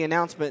they made the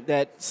announcement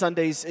that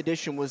Sunday's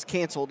edition was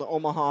canceled.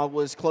 Omaha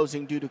was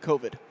closing due to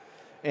COVID.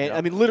 And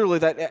I mean, literally,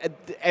 that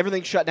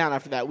everything shut down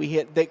after that.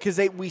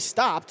 We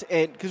stopped,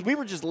 and because we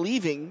were just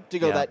leaving to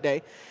go that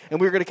day,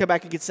 and we were going to come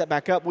back and get set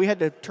back up. We had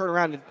to turn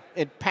around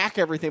and pack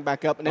everything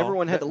back up, and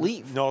everyone had to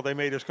leave. No, they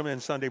made us come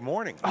in Sunday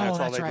morning. That's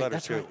all they let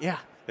us do. Right. Yeah,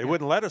 they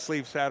wouldn't let us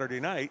leave Saturday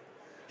night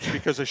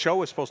because the show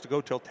was supposed to go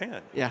till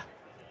 10. Yeah,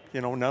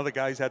 none of the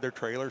guys had their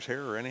trailers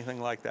here or anything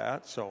like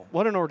that. So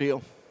what an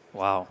ordeal!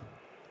 Wow,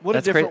 what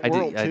That's a different great.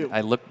 world too. I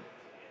looked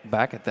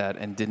back at that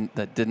and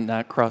did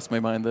not cross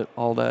my mind that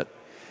all that.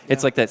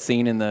 It's like that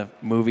scene in the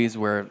movies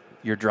where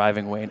you're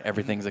driving away and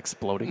everything's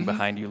exploding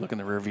behind you. Look in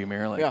the rearview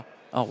mirror like,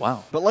 oh,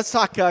 wow. But let's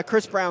talk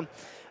Chris Brown,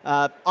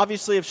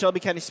 obviously of Shelby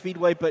County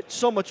Speedway, but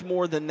so much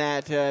more than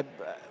that.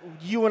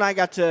 You and I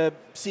got to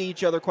see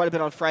each other quite a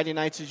bit on Friday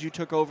nights as you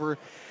took over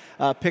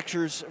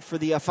pictures for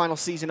the final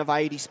season of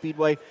I-80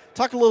 Speedway.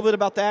 Talk a little bit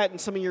about that and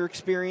some of your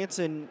experience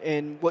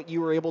and what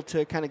you were able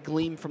to kind of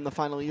glean from the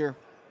final year.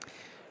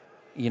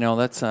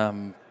 That's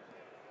the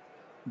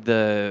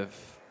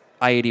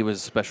I-80 was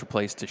a special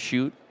place to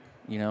shoot,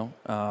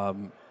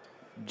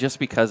 just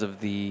because of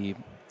the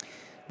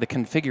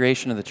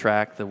configuration of the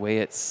track, the way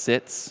it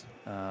sits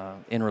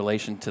in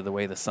relation to the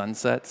way the sun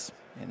sets.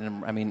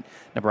 And I mean,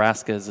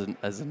 Nebraska is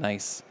a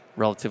nice,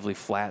 relatively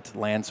flat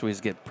land, so we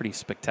get pretty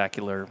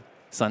spectacular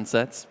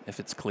sunsets if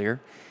it's clear.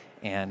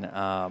 And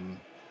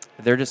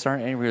there just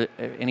aren't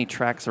any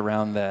tracks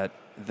around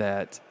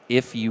that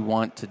if you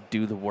want to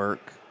do the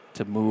work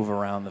to move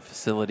around the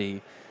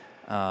facility,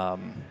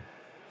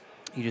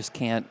 you just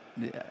can't.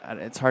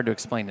 It's hard to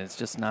explain. It's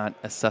just not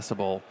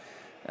accessible.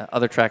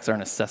 Other tracks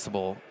aren't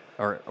accessible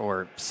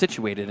or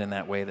situated in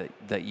that way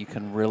that you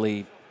can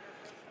really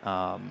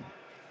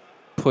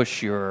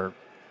push your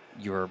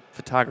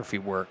photography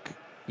work,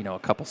 a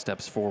couple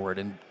steps forward,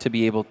 and to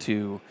be able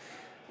to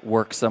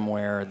work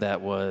somewhere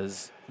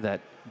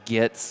that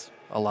gets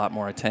a lot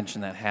more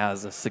attention, that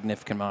has a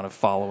significant amount of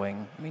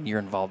following. I mean, you're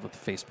involved with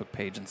the Facebook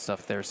page and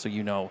stuff there, so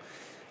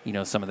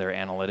some of their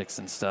analytics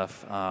and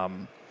stuff.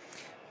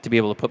 To be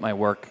able to put my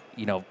work,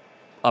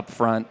 up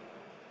front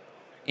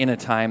in a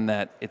time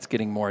that it's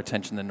getting more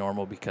attention than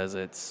normal because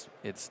it's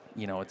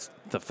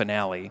the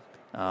finale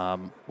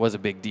was a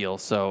big deal.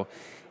 So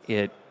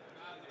it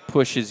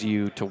pushes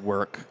you to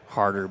work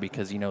harder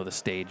because the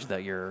stage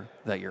that you're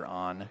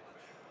on.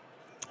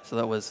 So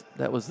that was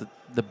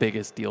the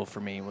biggest deal for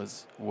me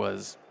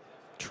was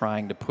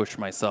trying to push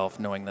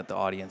myself, knowing that the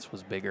audience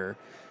was bigger,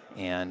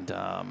 and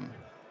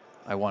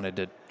I wanted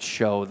to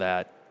show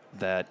that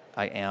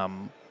I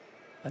am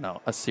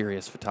a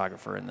serious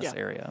photographer in this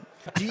area.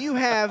 Do you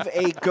have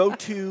a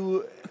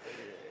go-to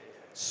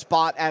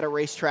spot at a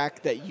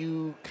racetrack that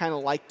you kind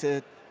of like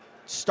to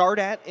start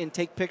at and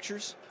take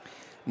pictures?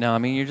 No, I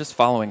mean, you're just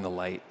following the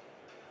light.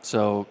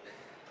 So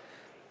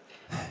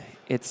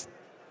it's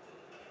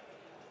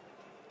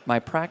my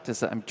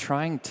practice. I'm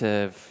trying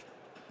to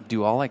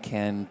do all I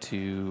can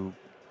to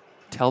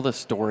tell the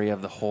story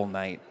of the whole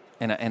night.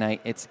 And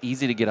it's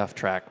easy to get off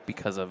track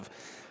because of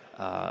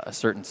a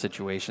certain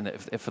situation.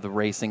 If the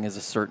racing is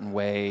a certain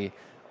way,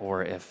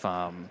 or if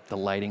the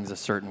lighting's a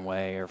certain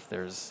way, or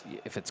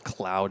if it's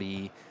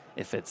cloudy,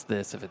 if it's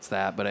this, if it's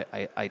that. But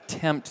I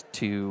attempt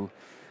to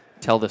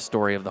tell the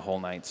story of the whole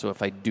night. So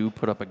if I do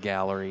put up a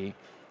gallery,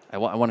 I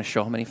want to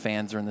show how many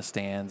fans are in the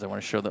stands. I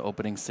want to show the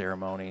opening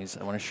ceremonies.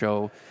 I want to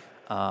show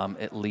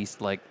at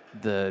least like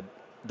the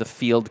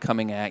field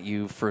coming at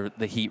you for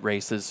the heat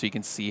races, so you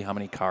can see how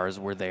many cars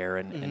were there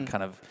and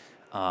kind of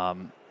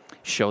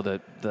show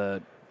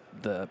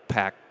the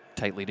pack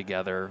tightly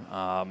together.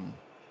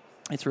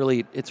 It's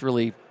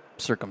really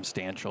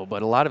circumstantial,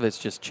 but a lot of it's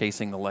just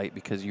chasing the light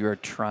because you are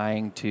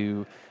trying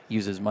to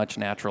use as much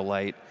natural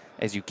light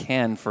as you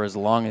can for as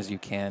long as you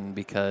can,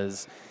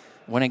 because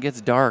when it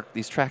gets dark,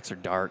 these tracks are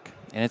dark,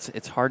 and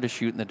it's hard to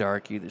shoot in the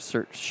dark. You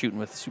either shooting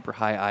with super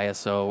high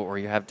ISO or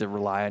you have to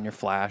rely on your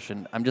flash,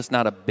 and I'm just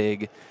not a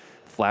big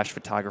flash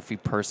photography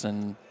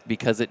person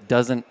because it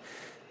doesn't,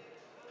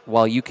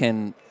 while you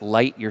can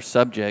light your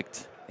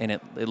subject and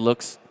it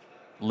looks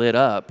lit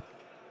up,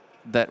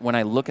 that when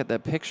I look at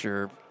that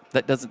picture,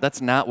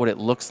 that's not what it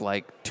looks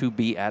like to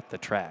be at the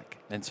track.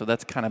 And so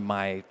that's kind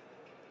of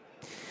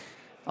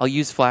I'll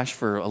use flash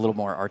for a little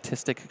more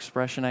artistic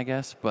expression, I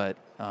guess, but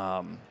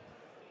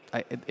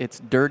it's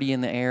dirty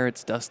in the air,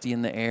 it's dusty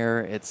in the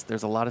air,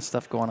 there's a lot of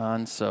stuff going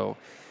on, so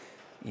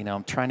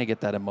I'm trying to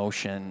get that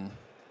emotion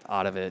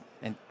out of it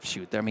and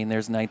shoot. I mean,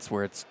 there's nights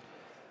where it's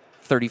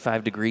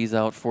 35 degrees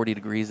out, 40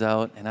 degrees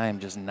out, and I am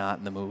just not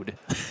in the mood.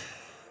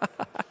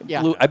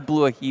 I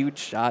blew a huge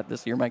shot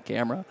this year. My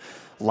camera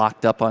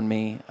locked up on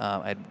me.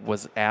 I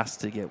was asked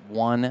to get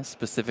one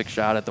specific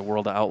shot at the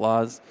World of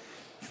Outlaws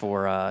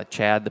for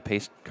Chad, the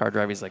pace car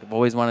driver. He's like, I've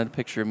always wanted a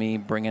picture of me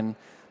bringing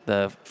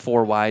the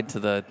 4 wide to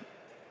the,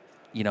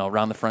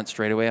 around the front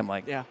straightaway. I'm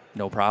like,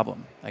 no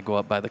problem. I go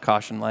up by the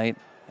caution light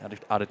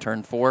out of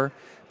turn 4,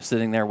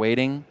 sitting there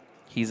waiting.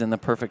 He's in the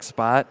perfect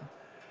spot.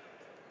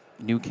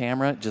 New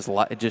camera, just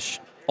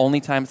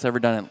only time it's ever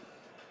done it.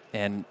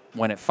 And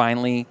when it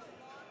finally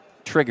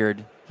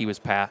triggered, he was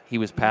past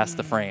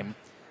the frame.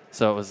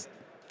 So it was.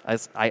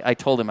 I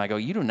told him, I go,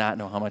 you do not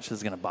know how much this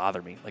is going to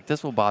bother me. Like,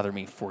 this will bother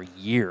me for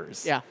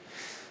years. Yeah.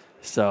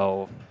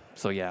 So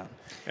yeah.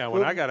 Yeah,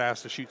 when I got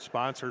asked to shoot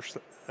sponsors,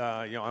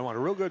 I want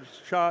a real good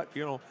shot,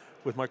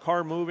 with my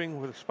car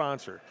moving with a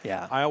sponsor.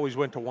 Yeah. I always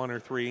went to 1 or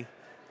 3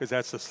 because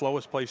that's the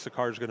slowest place the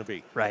car's going to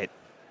be. Right.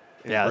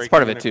 Yeah, that's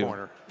part of it too.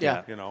 Corner,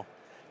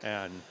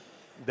 and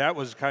that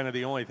was kind of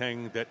the only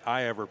thing that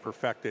I ever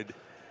perfected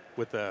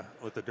with the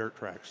dirt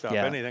track stuff.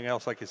 Yeah. Anything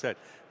else, like you said,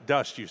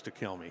 dust used to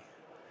kill me.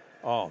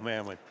 Oh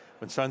man,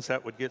 when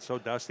sunset would get so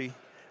dusty,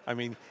 I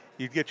mean,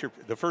 you'd get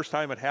the first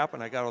time it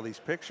happened, I got all these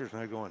pictures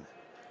and I'm going,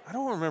 I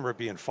don't remember it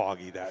being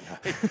foggy that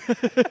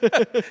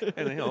night.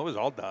 And it was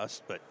all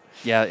dust, but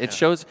it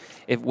shows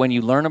when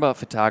you learn about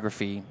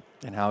photography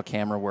and how a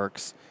camera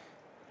works,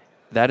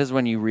 that is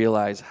when you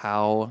realize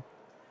how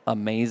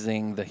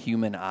amazing the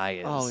human eye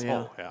is.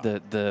 Oh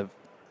yeah.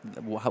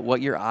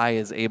 What your eye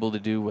is able to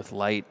do with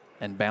light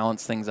and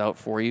balance things out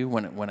for you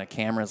when a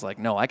camera is like,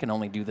 no, I can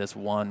only do this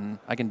one.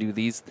 I can do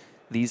these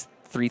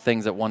 3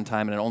 things at one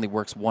time, and it only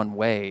works one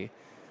way.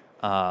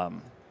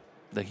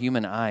 The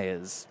human eye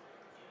is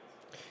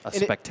a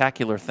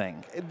spectacular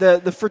thing.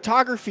 The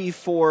photography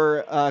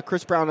for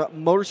Chris Brown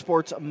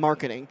Motorsports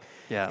Marketing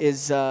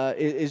is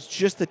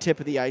just the tip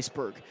of the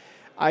iceberg.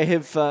 I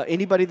have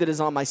anybody that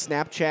is on my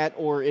Snapchat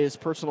or is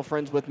personal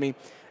friends with me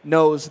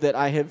knows that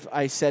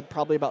I said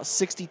probably about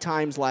 60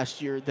 times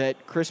last year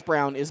that Chris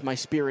Brown is my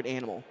spirit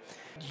animal.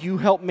 You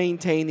help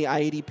maintain the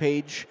I-80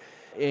 page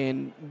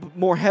and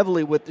more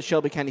heavily with the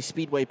Shelby County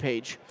Speedway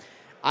page.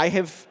 I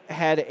have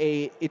had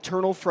a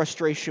eternal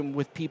frustration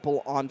with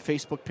people on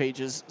Facebook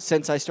pages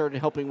since I started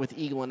helping with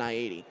Eagle and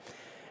I-80.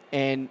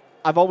 And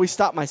I've always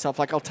stopped myself.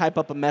 Like, I'll type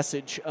up a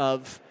message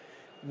of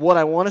what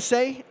I want to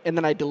say, and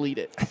then I delete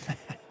it.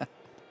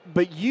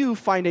 But you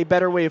find a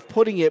better way of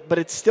putting it, but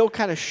it's still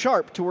kind of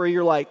sharp to where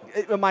you're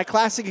like, my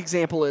classic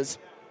example is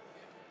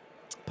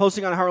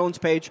posting on Harlan's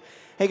page,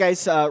 hey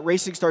guys,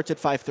 racing starts at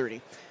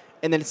 5:30.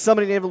 And then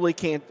somebody inevitably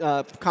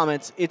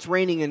comments, it's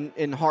raining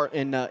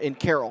in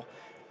Carroll.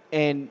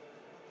 And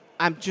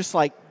I'm just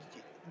like,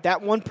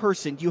 that one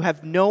person, you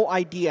have no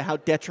idea how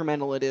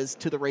detrimental it is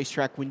to the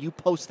racetrack when you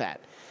post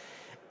that.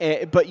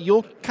 But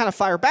you'll kind of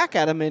fire back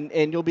at them,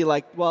 and you'll be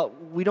like, well,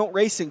 we don't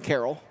race in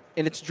Carroll,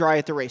 and it's dry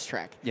at the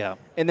racetrack. Yeah.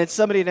 And then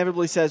somebody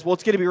inevitably says, well,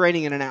 it's going to be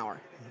raining in an hour.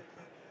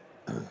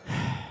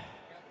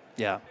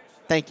 Yeah.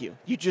 Thank you.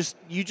 You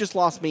just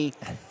lost me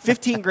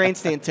 15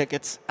 grandstand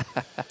tickets.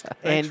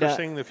 Thanks for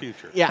seeing the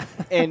future. Yeah.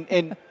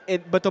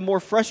 But the more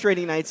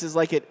frustrating nights is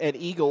like at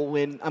Eagle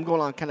when I'm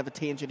going on kind of a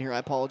tangent here. I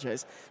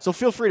apologize. So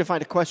feel free to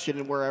find a question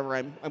in wherever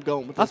I'm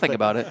going with this. I'll think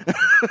about it.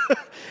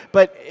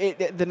 But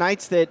the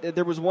nights that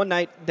there was one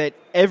night that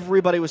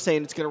everybody was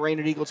saying it's going to rain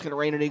at Eagle, it's going to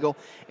rain at Eagle.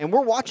 And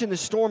we're watching the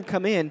storm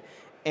come in,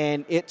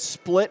 and it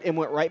split and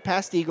went right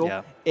past Eagle.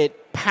 Yeah.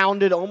 It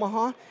pounded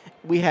Omaha.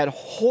 We had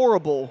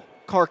horrible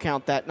car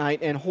count that night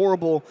and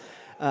horrible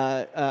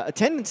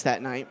attendance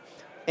that night,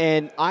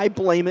 and I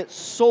blame it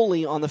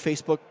solely on the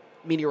Facebook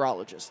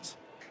meteorologists.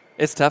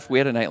 It's tough. We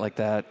had a night like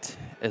that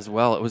as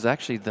well. It was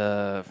actually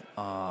the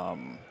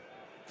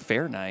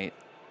fair night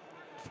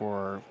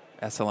for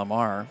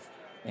SLMR,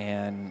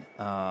 and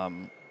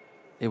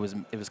it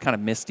was kind of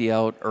misty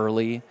out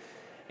early,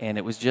 and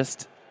it was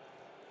just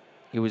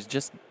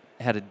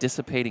had a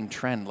dissipating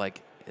trend.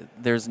 Like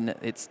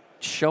it's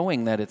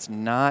showing that it's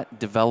not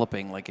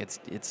developing, like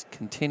it's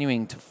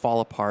continuing to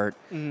fall apart,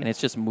 and it's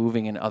just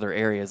moving in other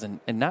areas, and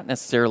not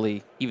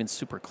necessarily even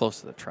super close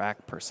to the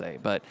track per se.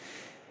 But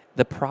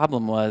the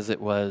problem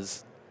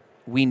was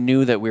we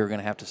knew that we were going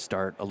to have to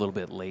start a little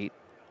bit late,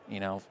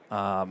 and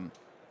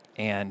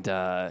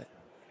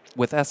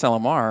with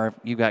SLMR,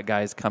 you got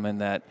guys coming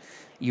that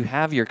you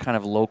have your kind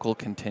of local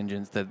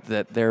contingents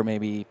that they're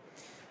maybe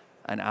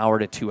an hour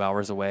to 2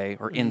 hours away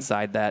or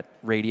inside that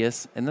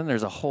radius. And then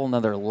there's a whole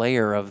nother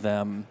layer of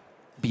them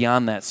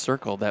beyond that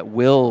circle that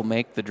will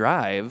make the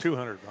drive.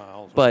 200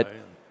 miles but away.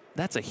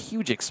 That's a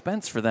huge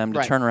expense for them to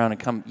Right. turn around and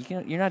come.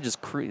 You're not just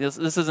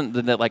this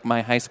isn't like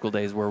my high school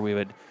days where we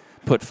would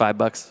put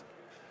 $5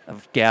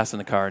 of gas in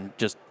the car and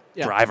just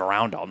drive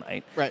around all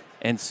night. Right.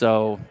 And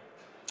so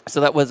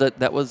that was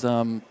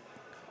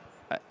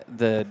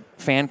the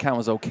fan count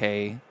was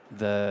okay.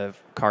 The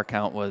car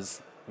count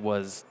was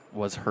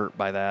hurt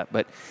by that.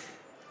 But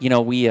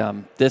we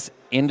this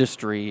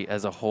industry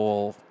as a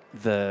whole,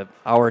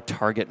 our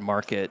target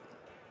market,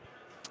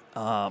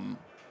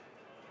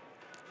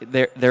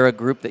 they're a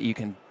group that you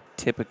can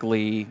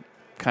typically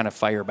kind of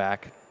fire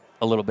back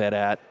a little bit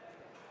at,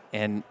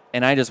 and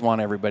I just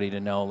want everybody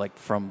to know, like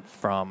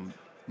from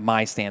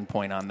my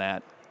standpoint on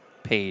that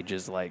page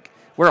is like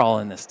we're all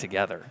in this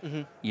together,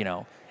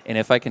 and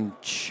if I can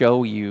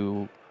show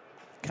you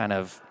kind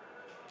of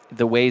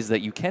the ways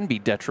that you can be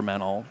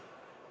detrimental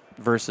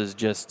versus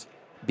just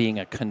being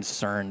a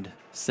concerned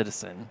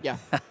citizen. Yeah.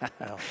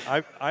 No,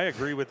 I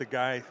agree with the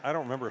guy. I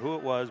don't remember who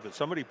it was, but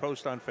somebody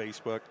posted on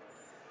Facebook,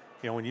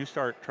 when you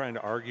start trying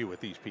to argue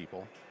with these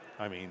people,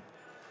 I mean,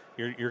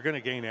 you're going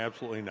to gain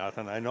absolutely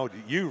nothing. I know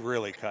you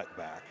really cut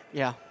back.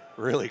 Yeah.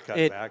 Really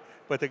cut back.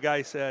 But the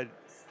guy said,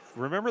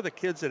 remember the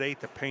kids that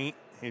ate the paint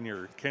in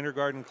your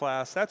kindergarten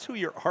class? That's who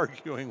you're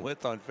arguing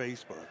with on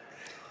Facebook.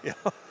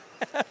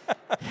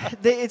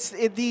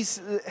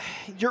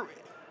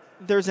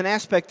 There's an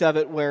aspect of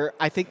it where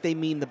I think they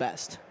mean the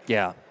best.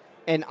 Yeah.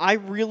 And I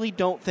really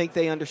don't think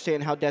they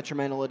understand how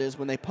detrimental it is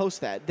when they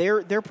post that.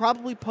 They're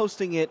probably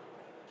posting it.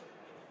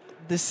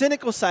 The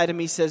cynical side of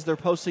me says they're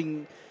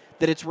posting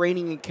that it's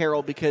raining in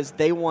Carroll because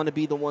they want to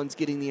be the ones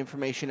getting the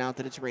information out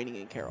that it's raining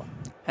in Carroll.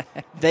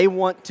 They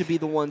want to be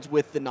the ones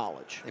with the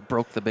knowledge. They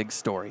broke the big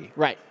story.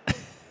 Right.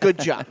 Good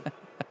job.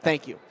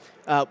 Thank you.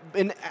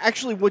 And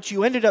actually what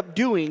you ended up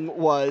doing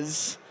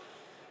was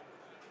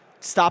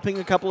stopping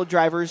a couple of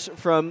drivers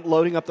from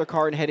loading up their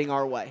car and heading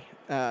our way.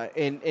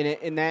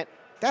 And that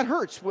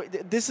hurts.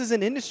 This is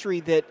an industry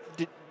that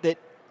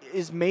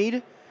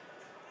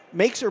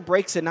makes or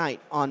breaks a night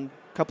on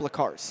a couple of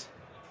cars.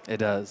 It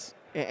does.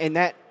 And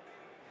that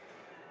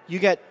you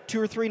got 2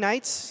 or 3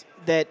 nights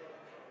that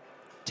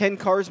 10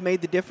 cars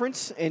made the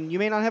difference, and you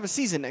may not have a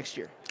season next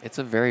year. It's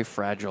a very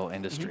fragile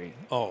industry.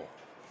 Mm-hmm. Oh,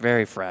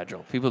 very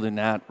fragile. People do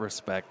not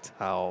respect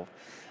how.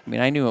 I mean,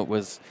 I knew it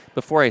was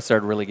before I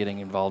started really getting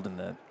involved in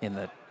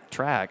the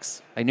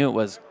tracks. I knew it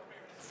was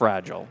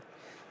fragile.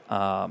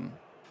 Now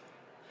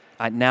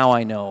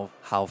I know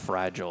how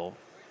fragile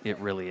it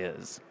really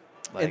is.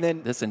 Like, and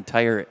then this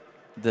entire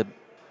the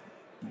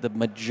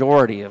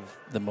majority of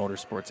the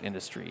motorsports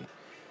industry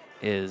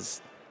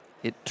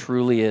it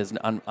truly is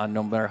on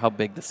no matter how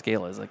big the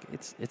scale is. Like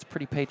it's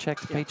pretty paycheck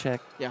to paycheck.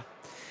 Yeah.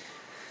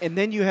 And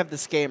then you have the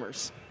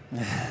scammers.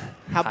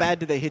 How bad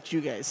do they hit you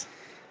guys?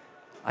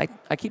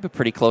 I keep a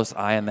pretty close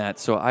eye on that.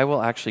 So I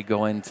will actually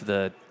go into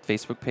the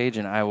Facebook page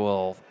and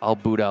I'll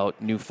boot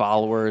out new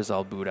followers.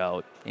 I'll boot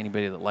out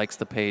anybody that likes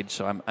the page.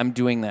 So I'm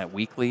doing that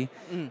weekly,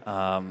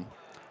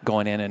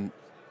 going in and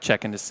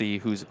checking to see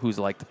who's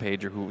liked the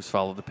page or who's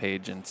followed the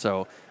page. And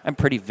so I'm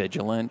pretty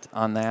vigilant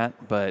on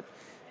that, but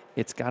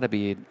it's got to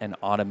be an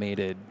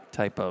automated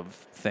type of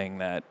thing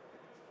that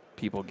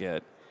people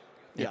get.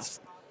 It's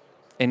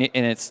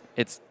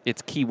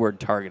keyword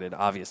targeted,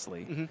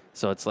 obviously. Mm-hmm.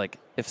 So it's like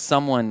if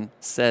someone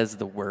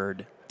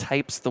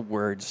types the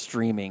word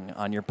streaming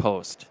on your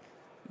post,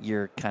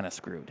 you're kind of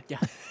screwed. Yeah.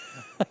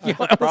 You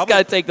almost got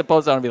to take the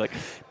post out and be like,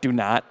 do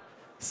not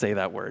say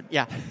that word.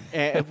 Yeah.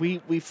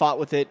 We fought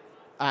with it.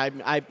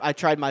 I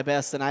tried my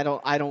best, and I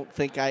don't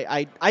think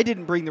I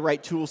didn't bring the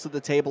right tools to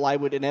the table. I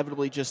would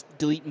inevitably just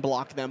delete and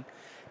block them.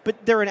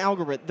 But they're an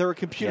algorithm. They're a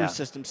computer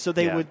system, so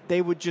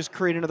they would just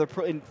create another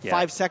in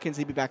 5 seconds.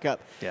 They'd be back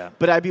up. Yeah.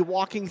 But I'd be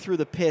walking through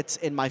the pits,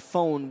 and my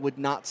phone would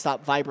not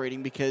stop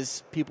vibrating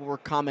because people were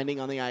commenting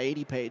on the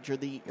I-80 page or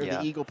the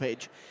Eagle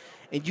page,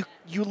 and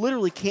you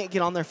literally can't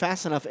get on there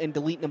fast enough and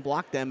delete and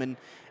block them. And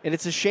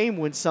it's a shame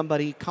when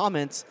somebody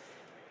comments,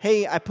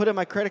 "Hey, I put in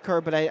my credit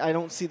card, but I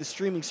don't see the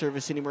streaming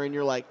service anymore," and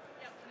you're like,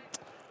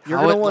 you're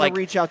going to want to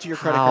reach out to your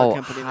credit card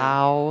company.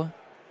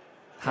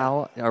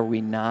 How are we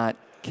not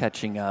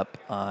catching up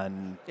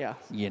on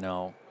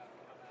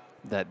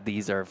that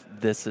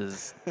this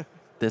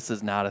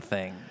is not a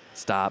thing.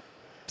 Stop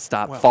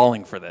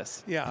falling for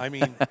this. Yeah, I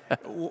mean,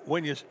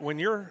 when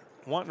you're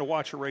wanting to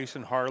watch a race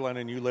in Harlan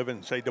and you live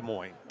in, say, Des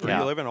Moines, or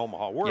you live in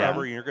Omaha,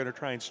 wherever, and you're going to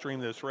try and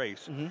stream this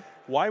race,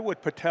 why would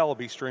Patel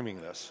be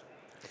streaming this?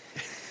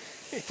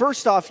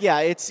 First off,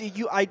 it's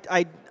you.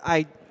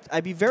 I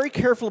I'd be very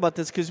careful about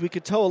this because we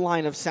could toe a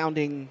line of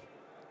sounding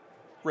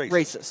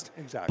racist.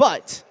 Exactly.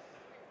 But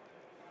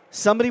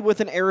somebody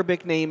with an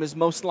Arabic name is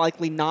most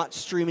likely not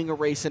streaming a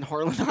race in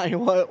Harlan,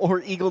 Iowa,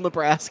 or Eagle,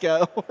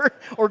 Nebraska,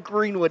 or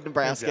Greenwood,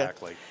 Nebraska.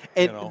 Exactly.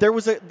 And there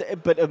was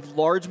but a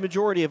large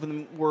majority of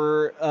them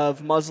were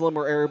of Muslim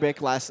or Arabic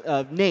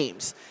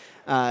names,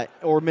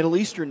 or Middle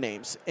Eastern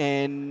names,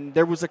 and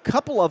there was a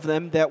couple of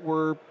them that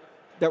were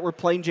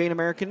plain Jane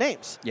American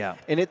names. Yeah.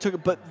 And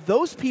but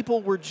those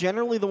people were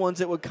generally the ones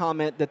that would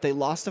comment that they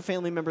lost a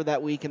family member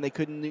that week and they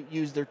couldn't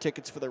use their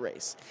tickets for the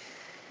race.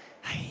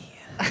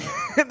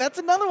 That's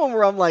another one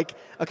where I'm like,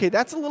 okay,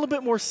 that's a little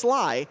bit more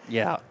sly.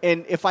 Yeah.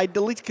 And if I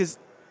delete, because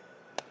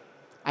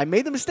I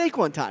made the mistake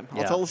one time.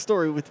 I'll tell a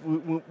story with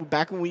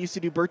back when we used to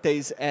do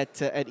birthdays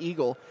at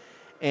Eagle,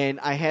 and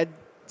I had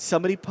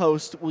somebody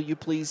post, "Will you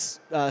please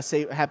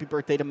say happy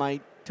birthday to my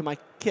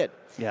kid?"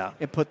 Yeah.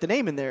 And put the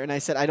name in there, and I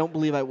said, "I don't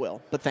believe I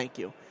will, but thank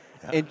you."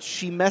 Yeah. And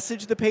she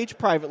messaged the page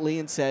privately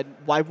and said,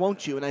 "Why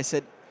won't you?" And I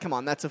said, "Come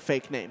on, that's a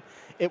fake name."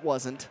 It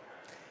wasn't.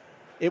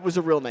 It was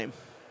a real name.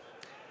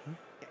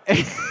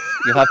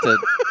 You'll have to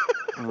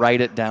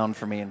write it down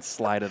for me and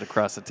slide it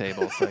across the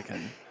table so I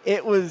can.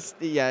 It was,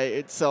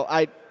 yeah. So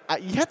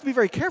you have to be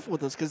very careful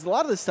with this because a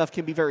lot of this stuff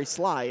can be very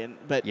sly.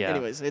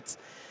 Anyways,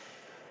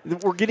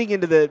 we're getting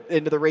into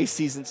the race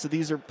season, so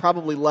these are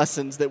probably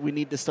lessons that we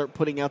need to start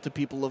putting out to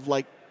people of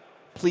like,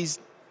 please,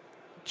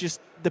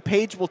 just the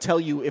page will tell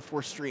you if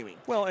we're streaming.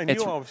 Well, and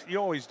you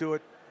always do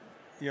it,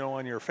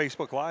 on your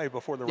Facebook Live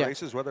before the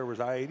races, whether it was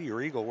I-80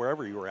 or Eagle,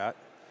 wherever you were at.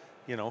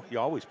 You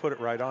always put it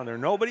right on there.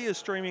 Nobody is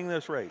streaming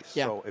this race.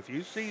 Yeah. So if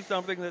you see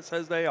something that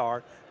says they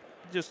are,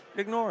 just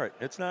ignore it.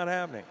 It's not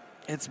happening.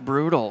 It's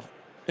brutal.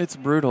 It's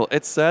brutal.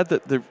 It's sad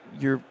that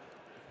you're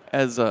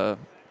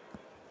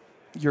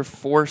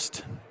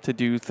forced to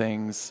do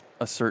things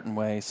a certain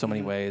way, so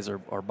many ways,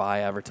 or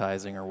buy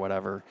advertising or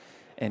whatever,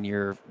 and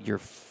you're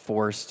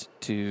forced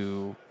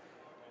to.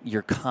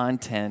 Your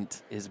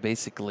content is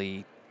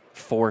basically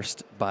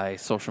forced by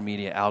social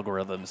media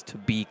algorithms to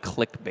be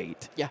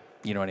clickbait. Yeah.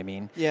 You know what I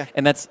mean? Yeah.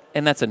 And that's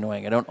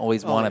annoying. I don't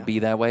always want to be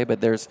that way,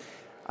 but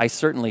I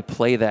certainly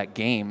play that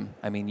game.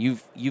 I mean,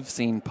 you've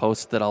seen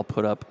posts that I'll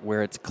put up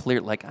where it's clear,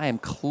 like I am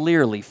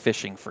clearly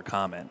fishing for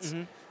comments.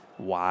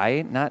 Mm-hmm.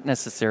 Why? Not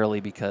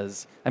necessarily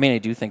because, I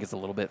do think it's a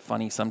little bit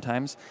funny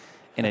sometimes,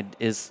 and it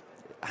is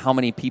how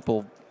many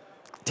people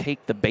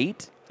take the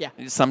bait. Yeah.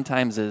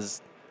 Sometimes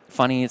is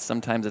funny.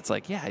 Sometimes it's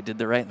like, yeah, I did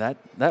the right,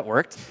 that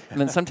worked. And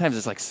then sometimes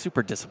it's like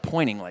super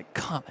disappointing, like,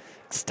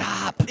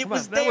 stop. It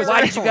was there.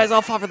 Why did you guys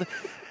all fall for the...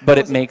 But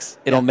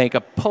it'll make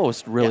a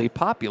post really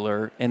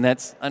popular, and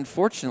that's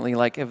unfortunately,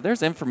 like, if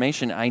there's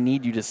information I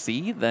need you to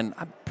see, then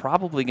I'm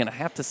probably going to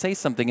have to say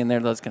something in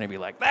there that's going to be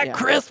like,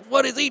 Chris,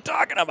 what is he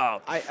talking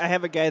about? I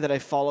have a guy that I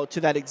follow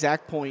to that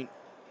exact point.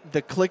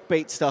 The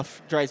clickbait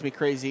stuff drives me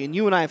crazy, and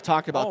you and I have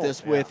talked about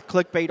this with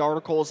clickbait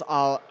articles.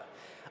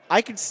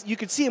 You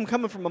could see him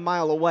coming from a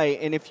mile away,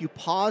 and if you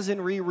pause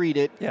and reread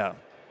it,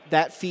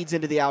 that feeds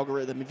into the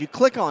algorithm. If you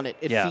click on it,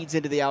 it feeds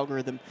into the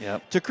algorithm.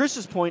 Yep. To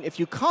Chris's point, if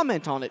you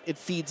comment on it, it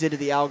feeds into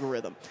the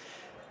algorithm.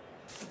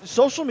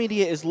 Social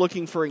media is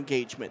looking for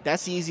engagement.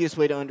 That's the easiest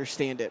way to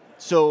understand it.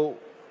 So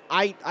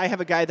I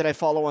have a guy that I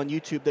follow on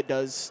YouTube that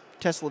does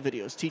Tesla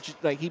videos.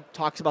 He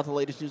talks about the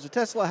latest news of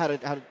Tesla, how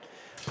to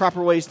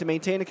proper ways to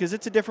maintain it, because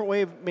it's a different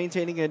way of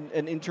maintaining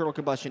an internal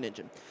combustion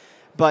engine.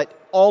 But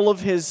all of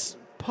his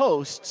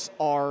posts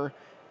are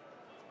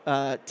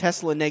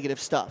Tesla negative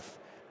stuff.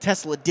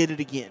 Tesla did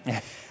it again.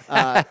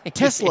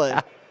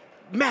 Tesla,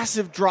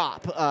 massive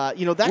drop. That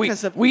kind of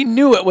stuff. We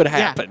knew it would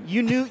happen.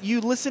 Yeah,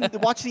 you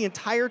watch the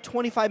entire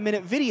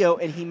 25-minute video,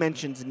 and he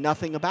mentions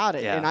nothing about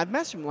it. Yeah. And I've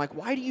messaged him, like,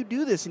 why do you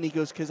do this? And he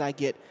goes, because I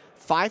get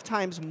 5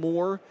 times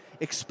more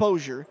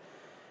exposure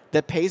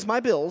that pays my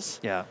bills.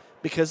 Yeah.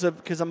 Because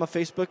I'm a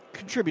Facebook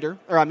contributor,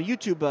 or I'm a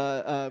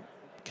YouTube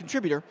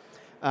contributor,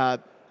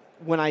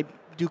 when I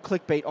do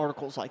clickbait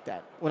articles like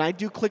that. When I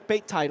do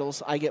clickbait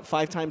titles, I get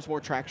 5 times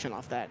more traction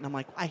off that. And I'm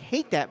like, I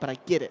hate that, but I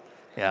get it.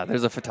 Yeah,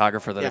 there's a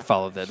photographer that I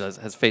follow that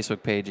has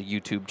Facebook page, a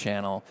YouTube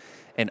channel,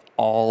 and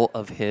all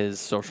of his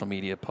social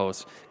media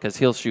posts, because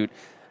he'll shoot.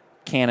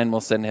 Canon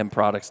will send him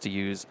products to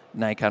use.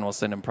 Nikon will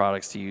send him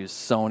products to use.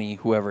 Sony,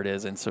 whoever it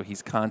is. And so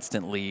he's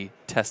constantly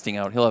testing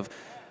out. He'll have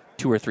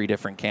 2 or 3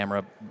 different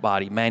camera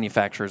body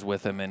manufacturers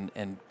with him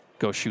and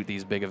go shoot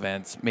these big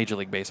events. Major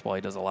League Baseball,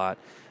 he does a lot.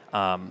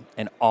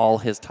 And all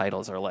his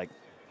titles are like,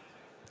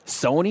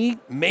 Sony,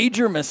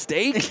 major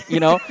mistake,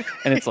 and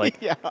it's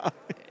like,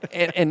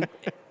 and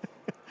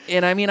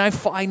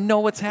I know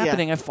what's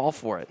happening. I fall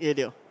for it. You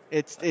do.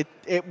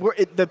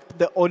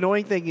 The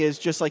annoying thing is,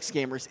 just like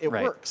scammers, it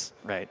works.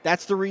 Right.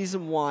 That's the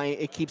reason why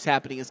it keeps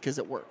happening, is because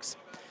it works.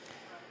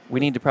 We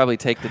need to probably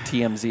take the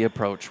TMZ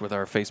approach with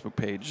our Facebook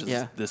page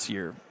this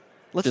year.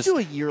 Let's just do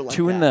a year like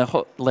tune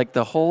that.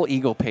 the whole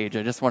Eagle page.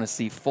 I just want to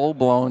see full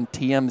blown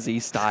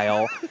TMZ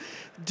style.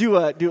 do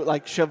it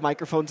like shove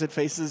microphones in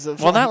faces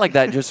of. Well, not like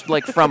that. Just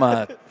like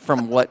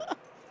from what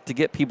to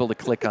get people to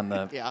click on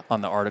the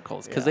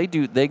articles, because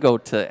they go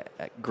to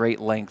great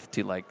length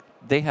to, like,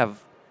 they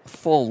have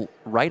full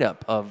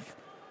write-up of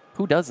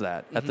who does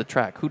that at the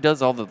track. Who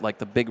does all the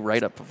the big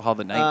write-up of how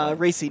the night went?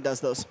 Racing does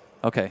those.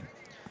 Okay.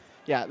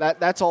 Yeah,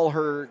 that's all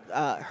her.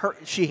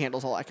 She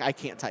handles all. I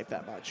can't type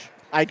that much.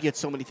 I'd get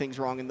so many things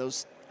wrong in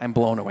those. I'm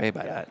blown away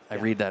by that. I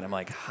read that. I'm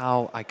like,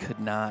 how I could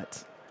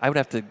not. I would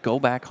have to go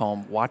back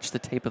home, watch the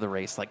tape of the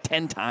race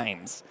 10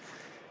 times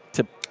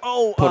to put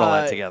all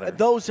that together.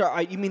 Those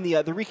are, you mean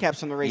the recaps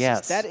from the races?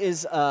 Yes. That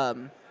is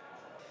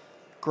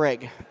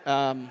Greg.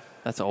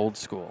 That's old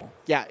school.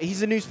 Yeah,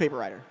 he's a newspaper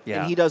writer. Yeah.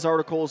 And he does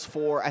articles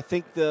for, I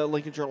think, the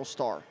Lincoln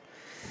Journal-Star.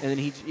 And then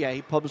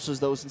he publishes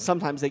those, and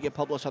sometimes they get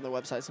published on their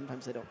website,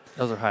 sometimes they don't.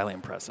 Those are highly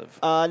impressive.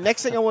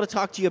 Next thing I want to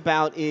talk to you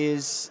about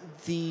is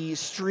the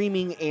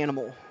streaming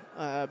animal.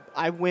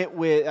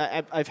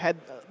 I've had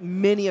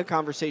many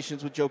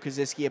conversations with Joe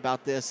Koziski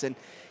about this, and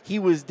he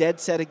was dead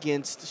set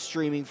against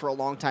streaming for a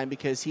long time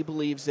because he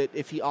believes that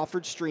if he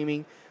offered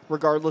streaming,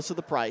 regardless of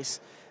the price,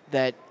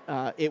 that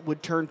it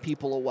would turn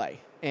people away.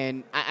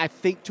 And I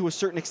think to a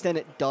certain extent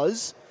it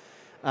does,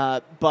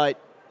 but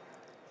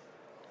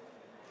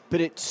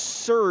it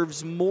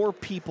serves more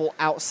people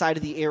outside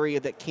of the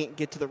area that can't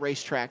get to the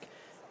racetrack,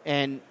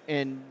 and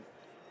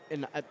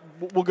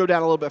we'll go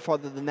down a little bit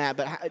farther than that.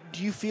 But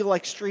do you feel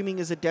like streaming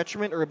is a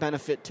detriment or a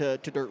benefit to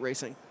dirt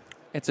racing?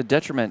 It's a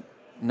detriment,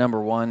 number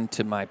one,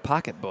 to my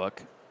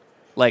pocketbook.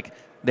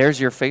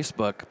 There's your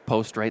Facebook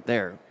post right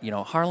there.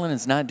 Harlan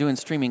is not doing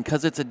streaming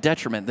because it's a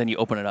detriment. Then you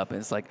open it up, and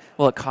it's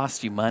it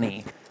costs you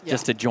money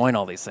just to join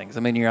all these things.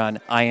 I mean, you're on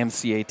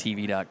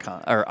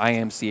imcatv.com or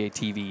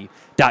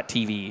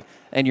imcatv.tv,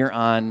 and you're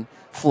on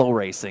Flow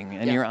Racing,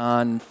 and you're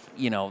on,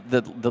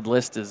 the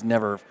list is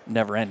never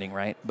ending,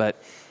 right?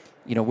 But,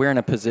 we're in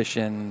a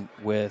position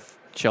with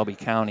Shelby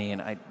County,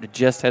 and I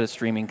just had a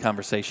streaming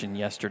conversation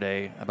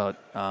yesterday about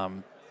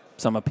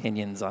some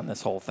opinions on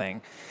this whole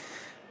thing.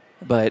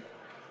 But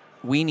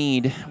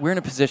we're in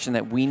a position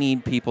that we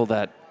need people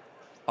that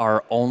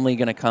are only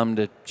going to come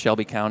to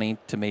Shelby County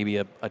to maybe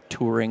a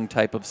touring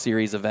type of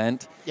series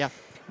event. Yeah.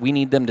 We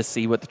need them to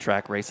see what the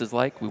track race is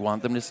like. We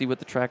want them to see what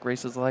the track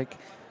race is like.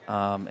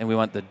 And we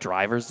want the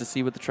drivers to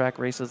see what the track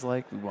race is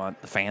like. We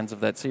want the fans of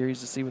that series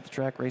to see what the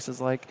track race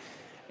is like.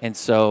 And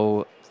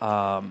so,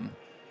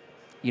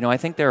 I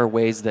think there are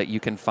ways that you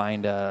can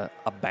find a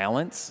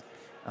balance.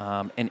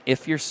 And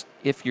if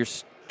your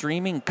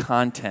streaming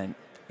content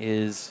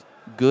is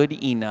good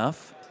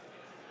enough,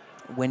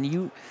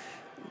 when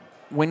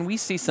we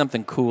see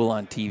something cool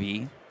on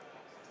TV,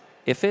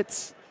 if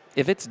it's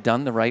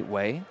done the right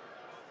way,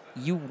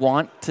 you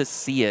want to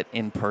see it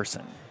in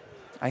person.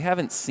 I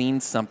haven't seen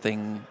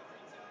something,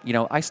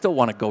 I still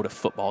want to go to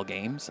football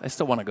games. I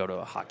still want to go to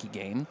a hockey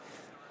game.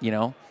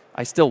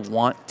 I still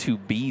want to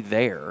be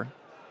there,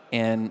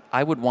 and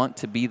I would want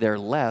to be there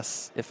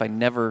less if I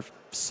never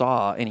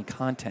saw any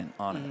content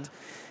on it.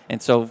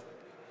 And so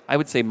I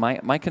would say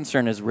my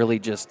concern is really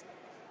just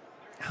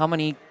how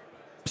many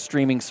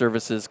streaming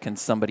services can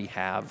somebody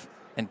have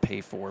and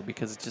pay for,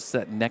 because it's just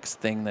that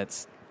next thing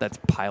that's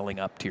piling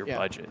up to your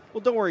budget.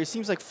 Well, don't worry. It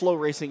seems like Flow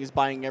Racing is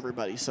buying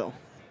everybody, so.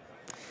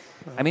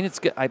 I mean, it's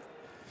good.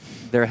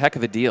 They're a heck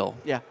of a deal.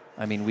 Yeah.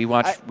 I mean, we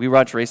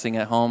watch racing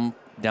at home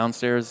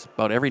downstairs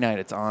about every night.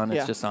 It's on.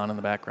 It's Yeah. just on in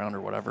the background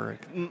or whatever.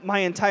 My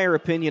entire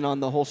opinion on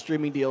the whole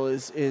streaming deal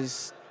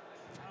is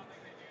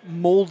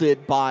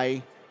molded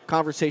by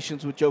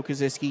conversations with Joe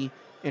Koziski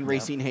and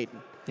Racine Hayden.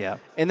 Yeah.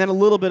 And then a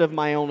little bit of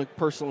my own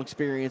personal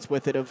experience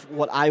with it, of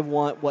what I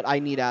want, what I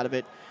need out of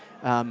it.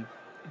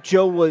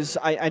 Joe was,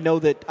 I know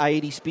that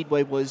I-80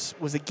 Speedway was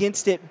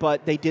against it,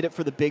 but they did it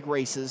for the big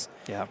races.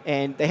 Yeah.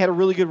 And they had a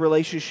really good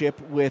relationship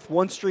with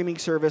one streaming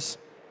service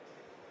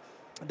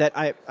that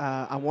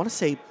I want to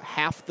say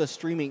half the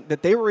streaming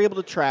that they were able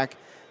to track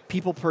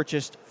people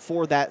purchased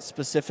for that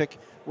specific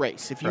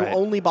race. If you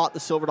only bought the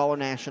Silver Dollar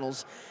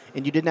Nationals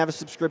and you didn't have a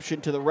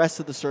subscription to the rest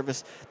of the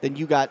service, then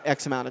you got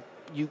X amount of,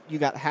 you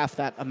got half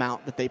that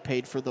amount that they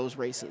paid for those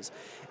races.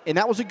 And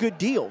that was a good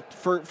deal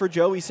for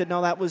Joe. He said,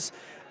 no,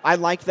 I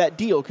liked that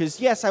deal,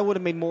 because yes, I would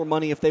have made more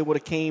money if they would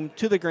have came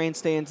to the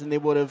grandstands and they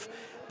would have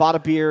bought a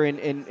beer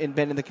and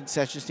been in the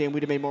concession stand.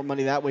 We'd have made more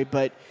money that way,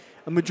 but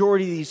a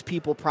majority of these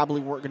people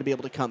probably weren't going to be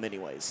able to come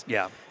anyways.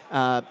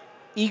 Yeah.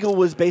 Eagle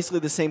was basically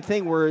the same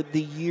thing, where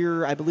the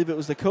year, I believe it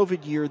was the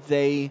COVID year,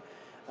 they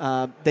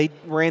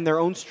ran their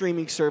own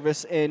streaming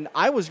service, and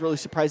I was really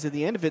surprised at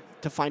the end of it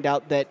to find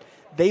out that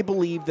they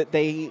believed that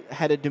they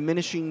had a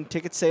diminishing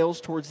ticket sales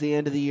towards the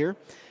end of the year,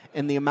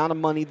 and the amount of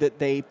money that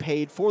they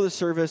paid for the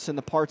service and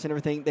the parts and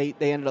everything, they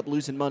ended up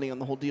losing money on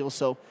the whole deal.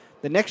 So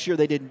the next year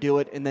they didn't do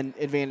it, and then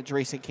Advantage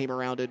Racing came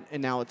around,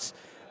 and now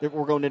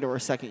we're going into our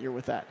second year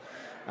with that.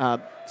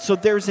 So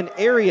there's an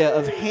area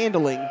of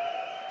handling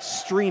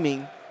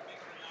streaming.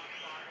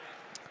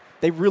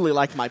 They really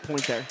liked my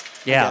point there.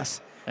 Yeah,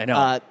 yes. I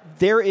know.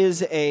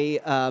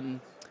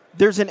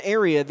 There's an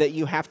area that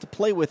you have to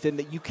play within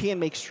that you can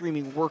make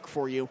streaming work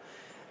for you.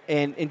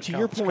 And to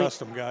your point,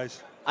 custom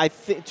guys.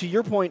 To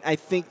your point, I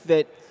think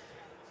that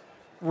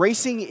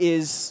racing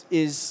is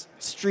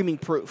streaming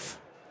proof.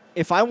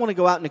 If I want to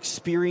go out and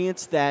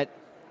experience that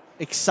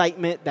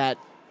excitement, that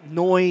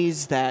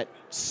noise, that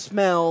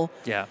smell.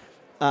 Yeah.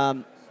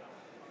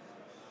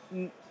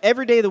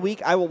 Every day of the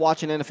week, I will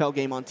watch an NFL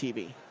game on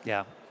TV.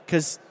 Yeah.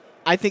 Because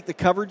I think the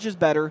coverage is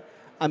better.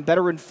 I'm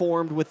better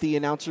informed with the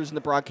announcers and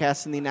the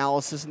broadcasts and the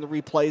analysis and the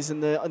replays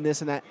and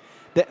this and that.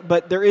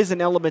 But there is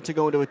an element to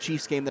going to a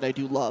Chiefs game that I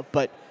do love.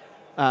 But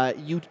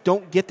you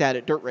don't get that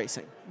at dirt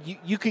racing.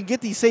 You can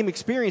get the same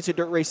experience at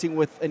dirt racing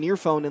with an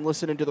earphone and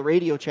listening to the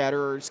radio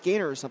chatter or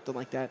scanner or something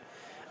like that.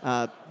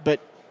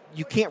 But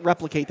you can't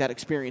replicate that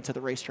experience at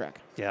the racetrack.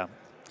 Yeah.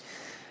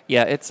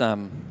 Yeah, it's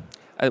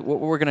what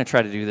we're going to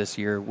try to do this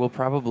year, we'll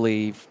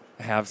probably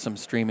have some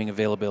streaming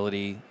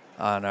availability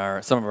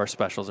on some of our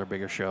specials, our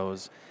bigger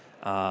shows.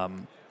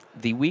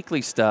 The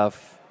weekly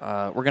stuff,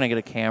 we're going to get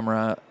a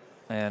camera,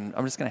 and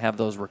I'm just going to have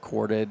those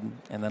recorded,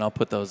 and then I'll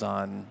put those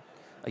on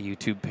a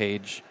YouTube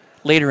page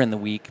later in the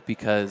week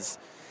because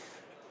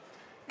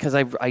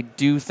I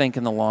do think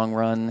in the long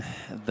run,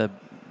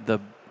 the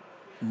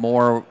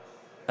more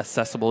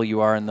accessible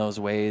you are in those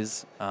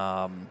ways,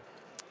 the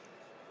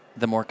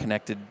more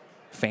connected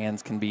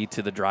fans can be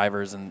to the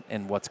drivers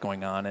and what's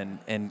going on.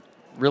 And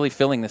really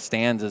filling the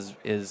stands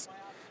is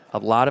a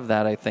lot of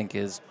that, I think,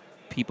 is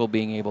people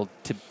being able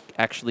to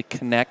actually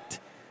connect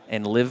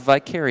and live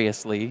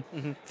vicariously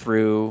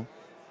through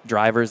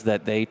drivers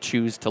that they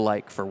choose to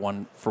like for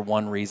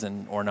one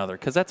reason or another.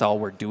 Because that's all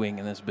we're doing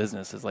in this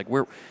business is like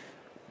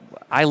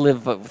I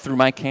live through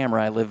my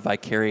camera. I live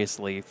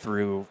vicariously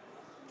through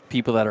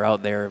people that are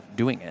out there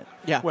doing it.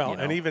 Yeah. Well,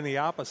 and even the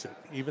opposite.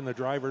 Even the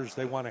drivers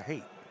they want to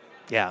hate.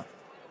 Yeah.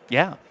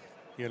 Yeah.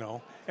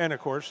 And of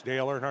course,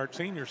 Dale Earnhardt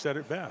Sr. said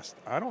it best.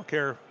 I don't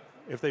care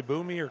if they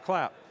boo me or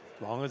clap,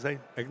 as long as they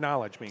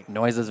acknowledge me.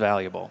 Noise is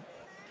valuable.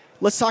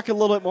 Let's talk a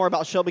little bit more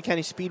about Shelby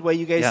County Speedway.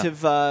 You guys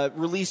have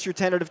released your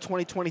tentative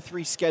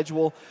 2023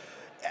 schedule.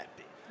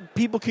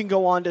 People can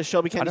go on to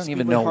Shelby County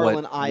Speedway,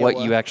 Harlan, Iowa. I don't even know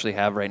what you actually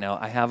have right now.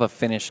 I have a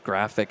finished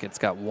graphic. It's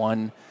got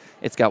one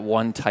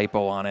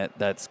typo on it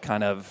that's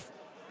kind of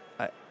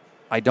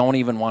I don't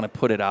even want to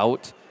put it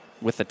out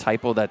with the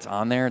typo that's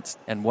on there.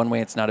 And one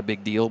way it's not a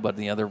big deal, but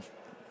the other,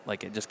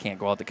 like, it just can't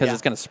go out because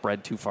it's going to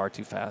spread too far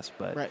too fast.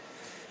 But right.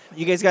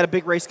 You guys got a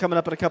big race coming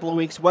up in a couple of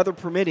weeks, weather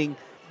permitting.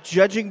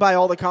 Judging by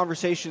all the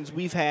conversations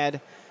we've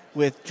had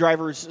with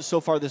drivers so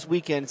far this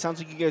weekend, it sounds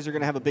like you guys are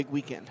going to have a big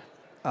weekend.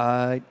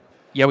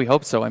 Yeah, we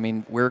hope so. I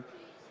mean, we're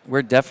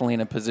definitely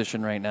in a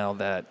position right now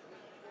that,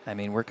 I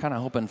mean, we're kind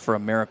of hoping for a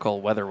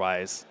miracle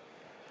weather-wise,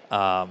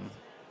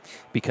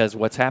 because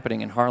what's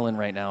happening in Harlan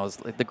right now is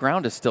the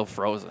ground is still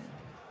frozen.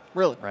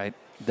 Really? Right?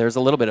 There's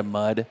a little bit of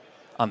mud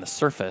on the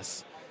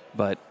surface,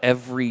 but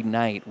every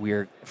night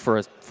for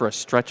a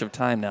stretch of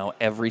time now,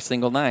 every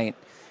single night,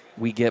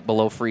 we get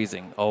below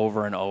freezing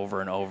over and over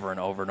and over and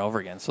over and over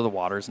again. So the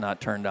water's not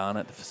turned on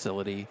at the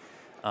facility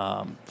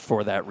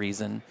for that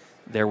reason.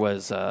 There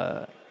was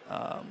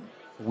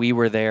we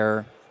were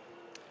there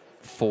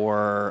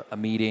for a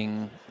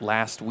meeting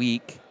last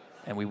week,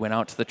 and we went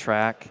out to the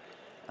track.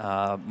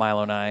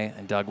 Milo and I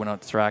and Doug went out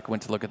to the track,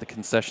 went to look at the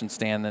concession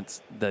stand.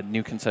 That's the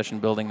new concession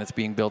building that's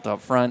being built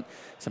out front.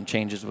 Some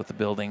changes with the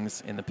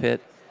buildings in the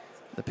pit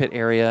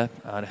area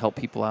to help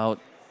people out.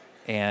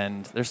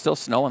 And there's still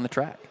snow on the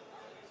track.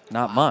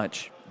 Not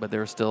much, but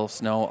there's still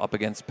snow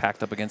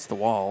packed up against the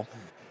wall.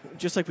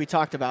 Just like we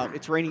talked about,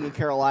 it's raining in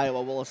Carroll,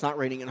 Iowa. Well, it's not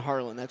raining in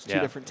Harlan. That's two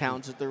different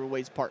towns that they're a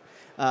ways apart.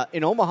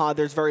 In Omaha,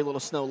 there's very little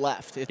snow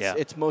left.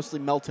 It's mostly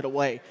melted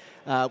away.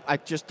 I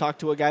just talked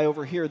to a guy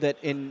over here that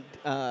in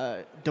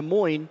Des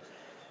Moines,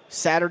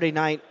 Saturday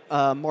night,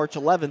 March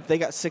 11th, they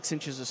got 6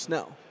 inches of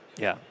snow.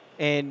 Yeah.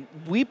 And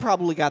we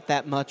probably got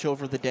that much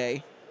over the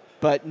day,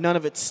 but none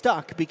of it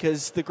stuck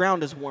because the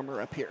ground is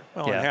warmer up here.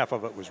 Well, and half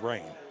of it was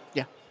rain.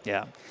 Yeah.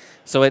 Yeah.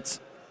 So it's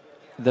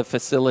the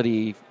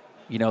facility,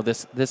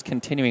 this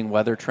continuing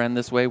weather trend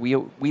this way. We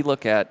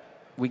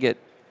get,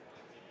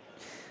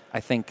 I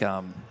think,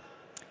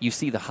 you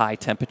see the high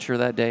temperature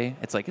that day.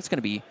 It's like, it's going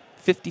to be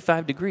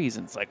 55 degrees.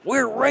 And it's like,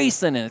 we're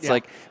racing. And it's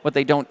like, what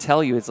they don't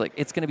tell you is like,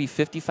 it's going to be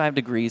 55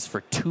 degrees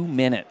for 2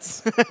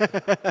 minutes,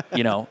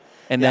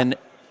 and then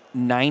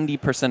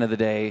 90% of the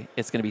day,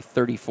 it's going to be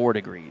 34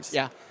 degrees.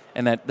 Yeah.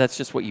 And that's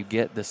just what you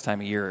get this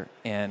time of year.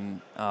 And,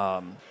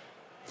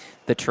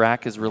 the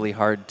track is really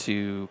hard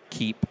to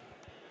keep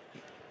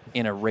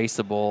in a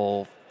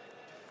raceable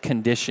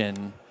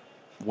condition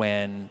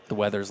when the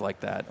weather's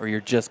like that, or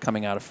you're just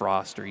coming out of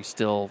frost, or you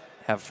still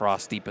have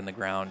frost deep in the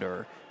ground,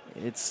 or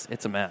it's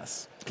a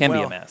mess. It can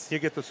be a mess. You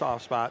get the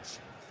soft spots,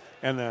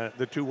 and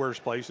the two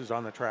worst places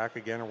on the track,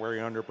 again, are where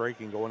you're under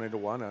braking going into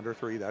 1, under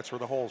 3. That's where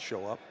the holes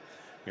show up.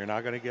 You're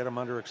not going to get them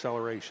under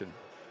acceleration.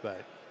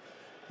 But,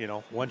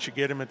 once you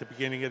get them at the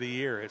beginning of the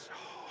year, it's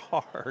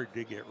hard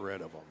to get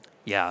rid of them.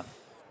 Yeah.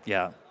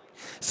 Yeah.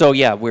 So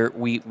we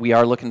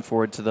are looking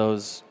forward to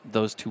those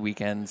 2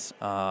 weekends.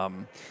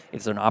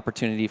 It's an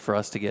opportunity for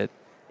us to get,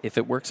 if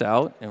it works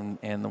out and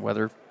the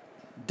weather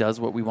does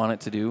what we want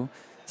it to do,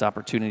 it's an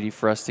opportunity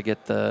for us to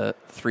get the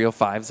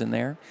 305s in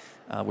there,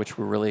 which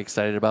we're really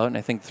excited about. And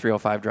I think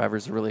 305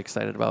 drivers are really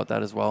excited about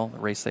that as well, the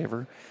Race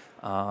Saver.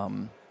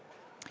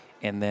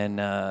 And then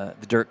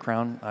the Dirt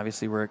Crown,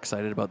 obviously we're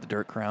excited about the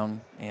Dirt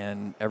Crown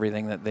and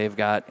everything that they've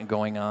got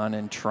going on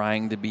and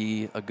trying to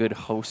be a good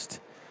host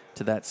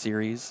to that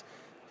series.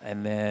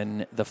 And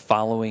then the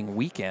following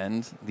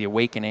weekend, the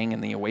Awakening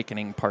and the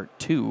Awakening Part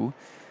 2,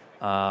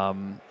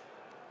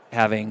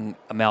 having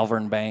a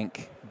Malvern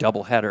Bank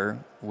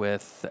doubleheader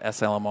with the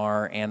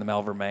SLMR and the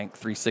Malvern Bank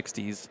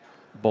 360s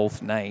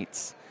both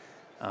nights.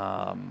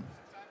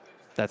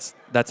 That's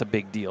a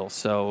big deal.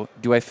 So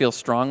do I feel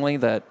strongly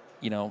that,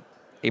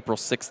 April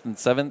 6th and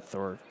 7th,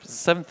 or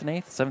 7th and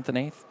 8th, 7th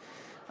and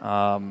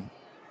 8th,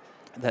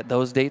 that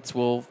those dates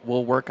will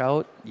work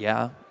out?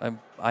 Yeah,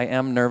 I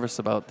am nervous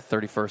about the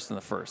 31st and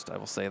the 1st. I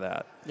will say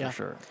that for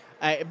sure.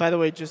 By the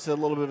way, just a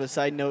little bit of a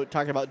side note,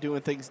 talking about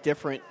doing things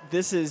different.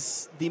 This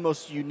is the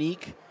most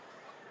unique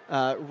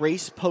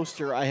race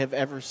poster I have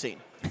ever seen.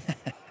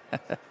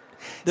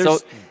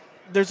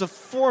 There's a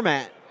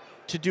format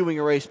to doing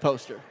a race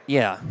poster.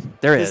 Yeah,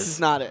 there is. This is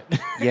not it.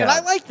 Yeah. And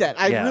I like that.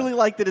 I really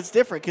like that it's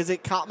different because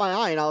it caught my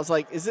eye, and I was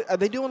like, are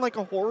they doing like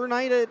a horror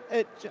night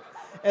at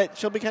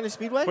Shelby County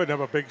Speedway? Putting up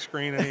a big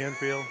screen in the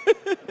infield.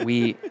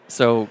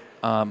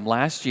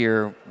 Last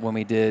year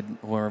when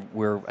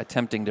we're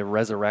attempting to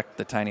resurrect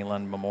the Tiny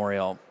Lund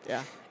Memorial,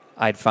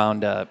 I'd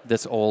found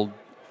this old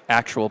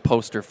actual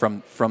poster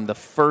from the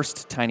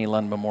first Tiny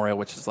Lund Memorial,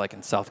 which is like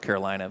in South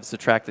Carolina. It was the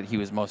track that he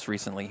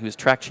was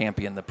track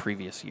champion the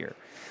previous year.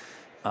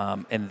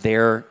 And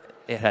there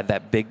it had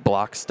that big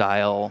block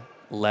style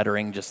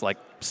lettering, just like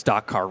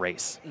stock car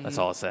race. Mm-hmm. That's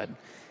all it said.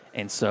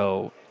 And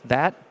so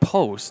that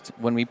post,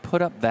 when we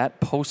put up that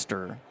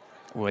poster,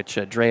 which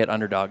Dre at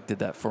Underdog did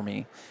that for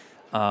me,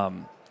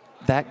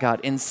 that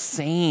got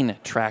insane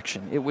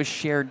traction. It was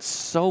shared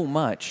so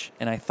much,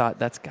 and I thought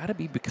that's got to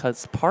be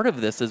because part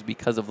of this is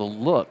because of the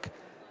look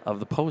of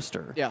the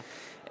poster. Yeah.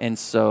 And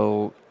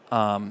so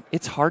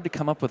it's hard to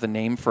come up with a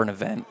name for an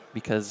event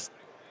because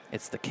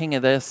it's the king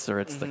of this,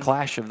 or it's the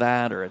clash of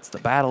that, or it's the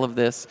battle of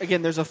this.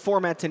 Again, there's a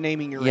format to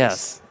naming your race.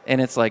 Yes,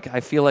 and it's like I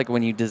feel like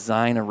when you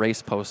design a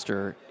race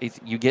poster,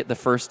 you get the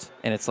first,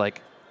 and it's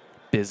like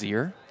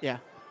busier. Yeah.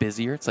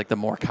 Busier. It's like the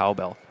more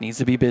cowbell. Needs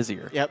to be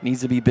busier. Yep.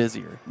 Needs to be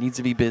busier. Needs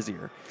to be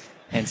busier.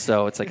 And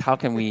so it's like how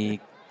can we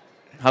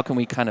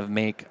kind of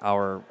make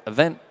our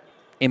event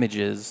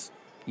images,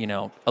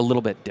 a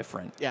little bit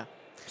different. Yeah.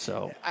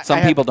 So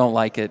some people don't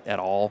like it at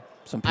all.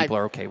 Some people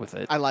are okay with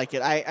it. I like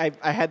it.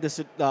 I had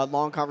this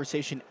long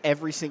conversation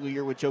every single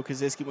year with Joe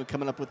Kaczynski when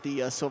coming up with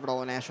the Silver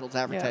Dollar Nationals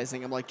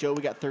advertising. Yeah. I'm like, Joe,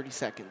 we got 30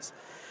 seconds.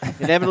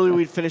 Inevitably,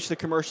 we'd finish the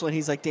commercial, and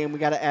he's like, Dan, we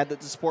got to add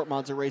that the sport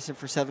mods are racing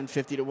for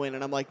 $750 to win.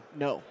 And I'm like,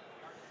 no.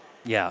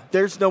 Yeah.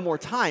 There's no more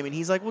time. And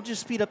he's like, well,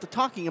 just speed up the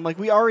talking. I'm like,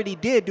 we already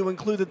did to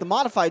include that the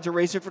modifieds are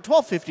racing for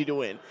 $1250 to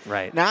win.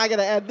 Right. Now I got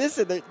to add this.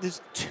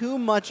 There's too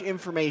much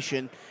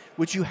information,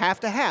 which you have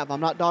to have.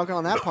 I'm not dogging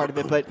on that part of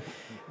it, but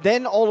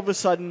then all of a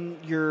sudden,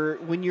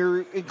 when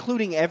you're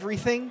including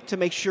everything to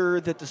make sure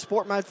that the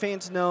Sport Mod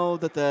fans know,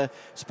 that the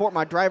Sport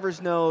Mod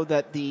drivers know,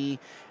 that the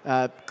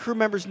crew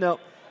members know,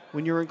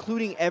 when you're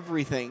including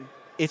everything,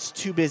 it's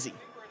too busy.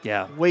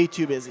 Yeah, way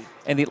too busy.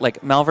 And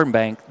like Malvern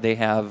Bank, they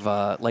have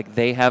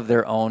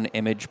their own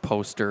image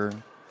poster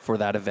for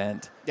that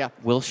event. Yeah,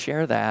 we'll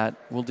share that.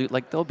 We'll do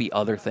there'll be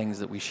other things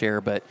that we share,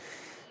 but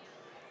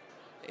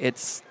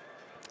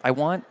I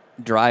want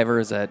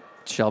drivers at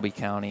Shelby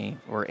County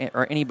or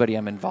anybody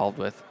I'm involved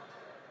with,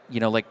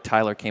 like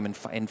Tyler came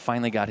and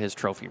finally got his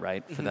trophy,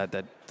 right? For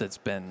that's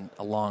been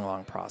a long,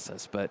 long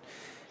process. But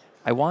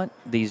I want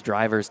these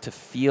drivers to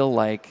feel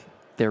like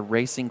they're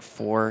racing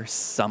for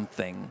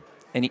something.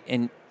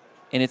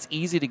 And it's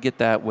easy to get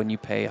that when you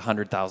pay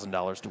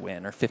 $100,000 to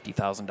win or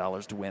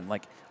 $50,000 to win.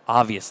 Like,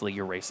 obviously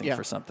you're racing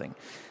for something.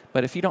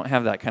 But if you don't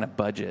have that kind of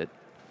budget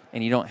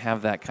and you don't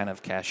have that kind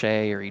of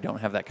cachet or you don't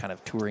have that kind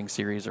of touring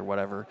series or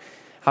whatever,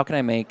 how can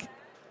I make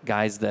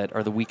guys that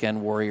are the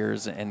weekend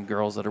warriors and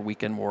girls that are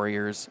weekend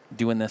warriors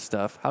doing this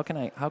stuff, how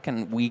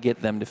can we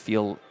get them to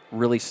feel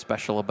really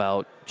special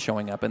about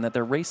showing up and that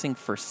they're racing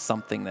for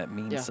something that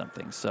means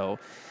something? So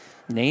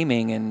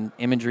naming and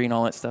imagery and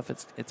all that stuff,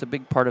 it's a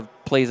big part of,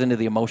 plays into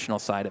the emotional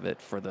side of it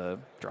for the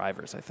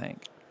drivers, I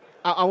think.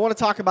 I want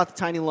to talk about the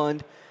Tiny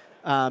Lund.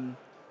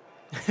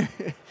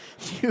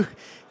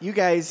 You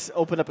guys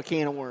opened up a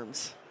can of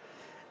worms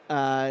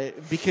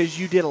because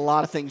you did a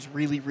lot of things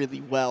really,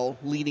 really well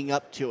leading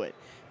up to it.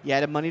 You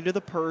added money to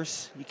the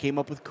purse. You came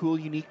up with cool,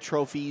 unique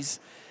trophies.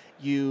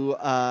 You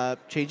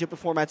changed up the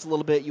formats a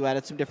little bit. You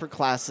added some different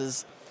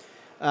classes.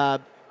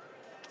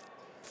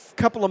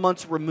 Couple of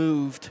months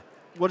removed,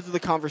 what are the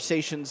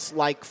conversations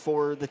like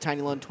for the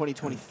Tiny Lund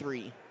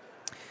 2023?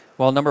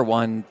 Well, number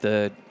one,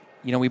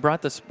 we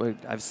brought this,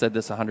 I've said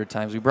this 100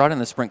 times, we brought in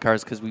the sprint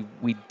cars because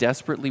we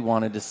desperately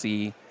wanted to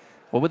see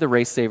what would the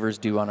race savers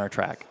do on our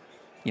track.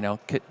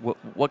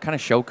 What kind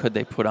of show could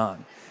they put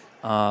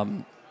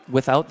on?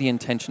 Without the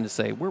intention to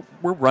say, we're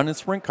running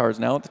sprint cars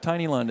now at the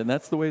Tiny Lund, and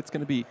that's the way it's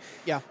going to be.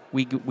 Yeah.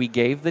 We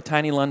gave the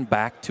Tiny Lund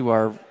back to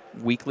our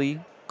weekly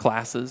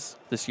classes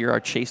this year, our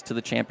Chase to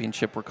the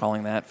Championship, we're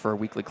calling that, for our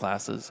weekly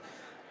classes,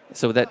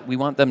 so that we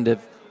want them to,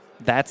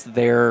 that's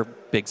their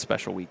big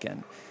special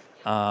weekend.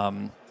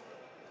 What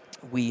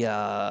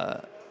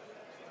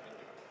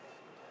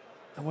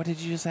did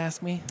you just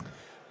ask me?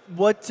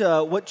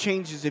 What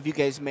changes have you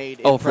guys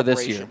made? For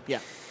this year? Yeah.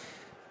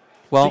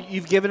 Well, so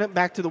you've given it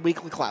back to the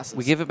weekly classes.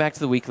 We give it back to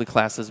the weekly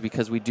classes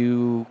because we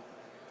do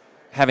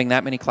having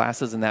that many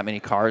classes and that many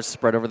cars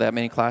spread over that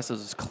many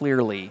classes is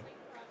clearly,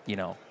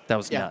 that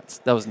was nuts.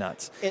 That was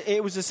nuts.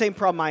 It was the same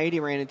problem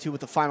I-80 ran into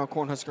with the final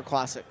Cornhusker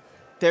Classic.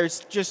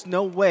 There's just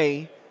no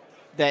way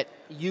that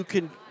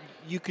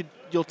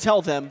you'll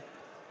tell them,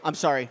 I'm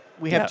sorry,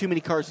 we have too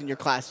many cars in your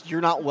class.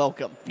 You're not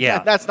welcome.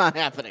 Yeah. That's not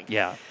happening.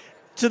 Yeah.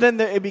 So then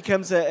it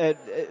becomes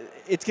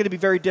it's going to be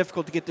very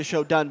difficult to get the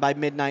show done by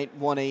midnight,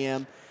 1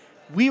 a.m.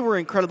 We were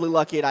incredibly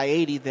lucky at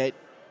I-80 that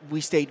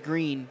we stayed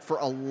green for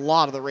a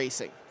lot of the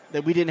racing.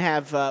 That we didn't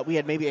have, we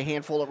had maybe a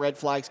handful of red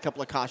flags, a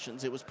couple of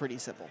cautions. It was pretty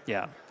simple.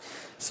 Yeah.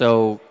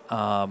 So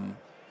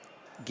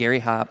Gary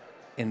Hopp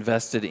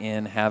invested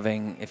in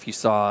having, if you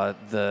saw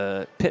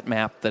the pit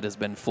map that has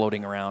been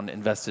floating around,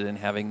 invested in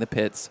having the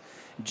pits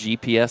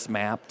GPS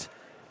mapped.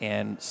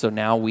 And so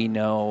now we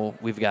know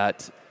we've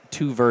got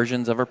two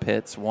versions of our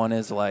pits. One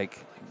is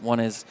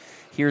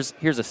here's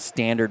a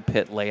standard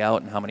pit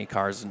layout and how many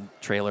cars and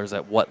trailers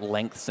at what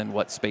lengths and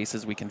what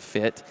spaces we can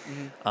fit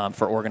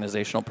for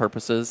organizational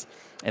purposes.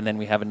 And then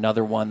we have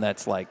another one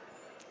that's like,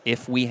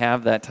 if we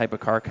have that type of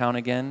car count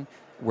again,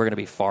 we're going to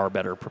be far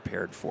better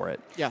prepared for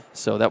it. Yeah.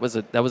 So that was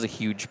a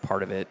huge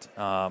part of it.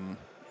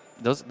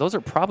 Those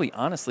are probably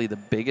honestly the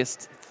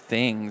biggest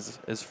things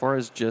as far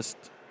as just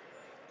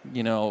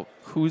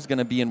who's going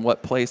to be in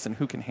what place and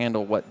who can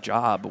handle what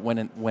job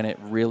when it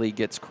really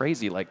gets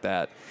crazy like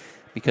that,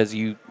 because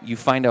you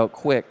find out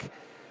quick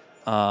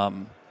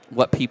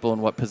what people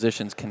in what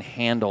positions can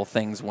handle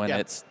things when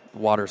it's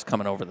water's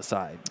coming over the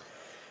side.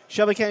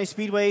 Shelby County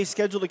Speedway is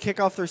scheduled to kick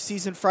off their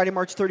season Friday,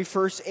 March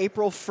 31st,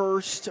 April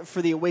 1st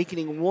for the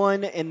Awakening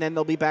 1, and then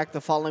they'll be back the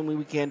following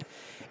weekend,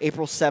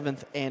 April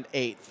 7th and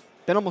 8th.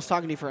 Been almost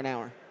talking to you for an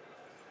hour.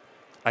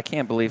 I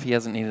can't believe he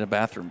hasn't needed a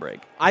bathroom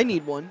break. I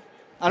need one.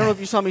 I don't know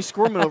if you saw me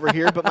squirming over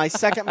here, but my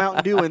second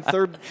Mountain Dew and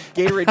third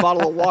Gatorade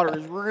bottle of water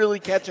is really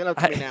catching up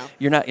to me now.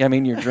 You're not. I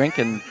mean, you're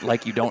drinking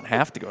like you don't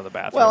have to go to the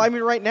bathroom. Well, I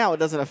mean, right now it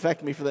doesn't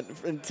affect me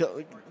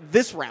until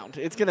this round.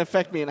 It's going to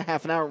affect me in a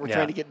half an hour. We're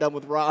trying to get done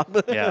with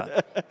Rob.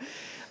 Yeah.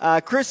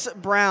 Chris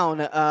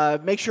Brown,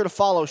 make sure to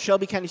follow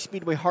Shelby County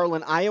Speedway,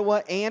 Harlan,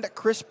 Iowa, and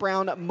Chris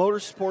Brown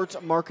Motorsports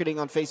Marketing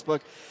on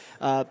Facebook.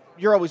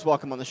 You're always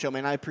welcome on the show,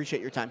 man. I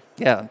appreciate your time.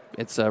 Yeah,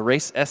 it's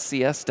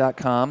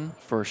racescs.com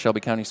for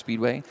Shelby County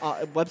Speedway.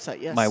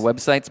 Website, yes. My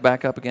website's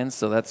back up again,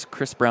 so that's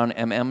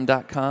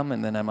chrisbrownmm.com,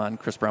 and then I'm on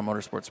Chris Brown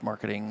Motorsports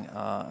Marketing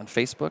on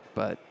Facebook.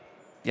 But,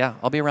 yeah,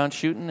 I'll be around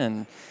shooting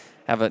and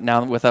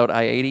now without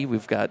I-80,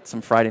 we've got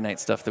some Friday night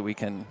stuff that we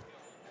can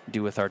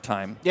do with our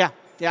time. Yeah.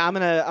 Yeah, I'm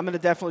gonna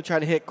definitely try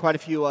to hit quite a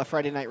few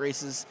Friday night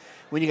races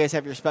when you guys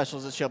have your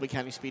specials at Shelby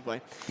County Speedway.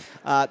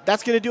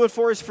 That's going to do it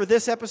for us for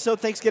this episode.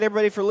 Thanks again,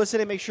 everybody, for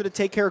listening. Make sure to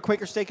take care of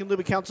Quaker Steak and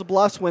Lube at Council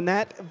Bluffs. When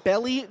that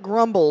belly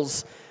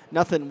grumbles,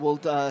 nothing will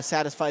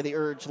satisfy the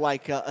urge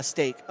like a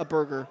steak, a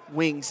burger,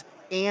 wings,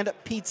 and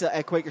pizza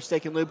at Quaker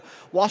Steak and Lube.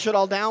 Wash it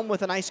all down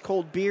with an ice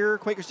cold beer.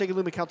 Quaker Steak and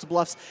Lube at Council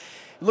Bluffs.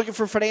 Looking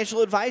for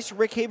financial advice?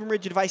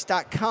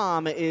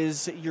 RickHavenridgeAdvice.com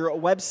is your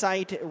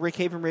website. Rick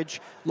Havenridge,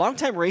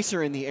 longtime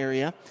racer in the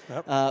area,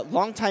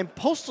 longtime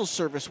Postal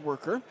Service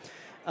worker.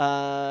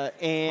 And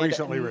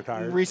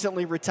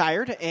recently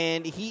retired,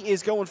 and he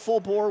is going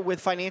full bore with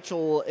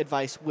financial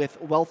advice with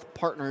Wealth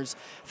Partners.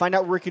 Find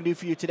out what Rick can do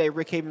for you today,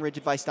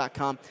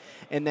 rickhavenridgeadvice.com.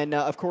 And then,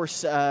 of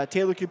course,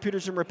 Taylor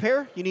Computers and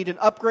Repair. You need an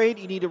upgrade,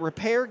 you need a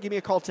repair, give me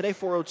a call today,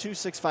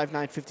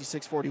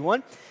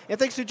 402-659-5641. And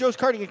thanks to Joe's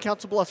Karting and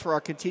Council Bluffs for our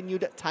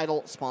continued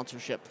title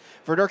sponsorship.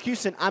 For Dark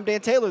Houston, I'm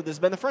Dan Taylor. This has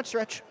been The Front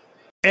Stretch.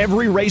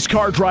 Every race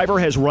car driver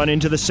has run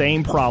into the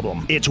same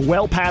problem. It's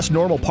well past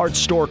normal parts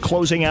store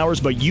closing hours,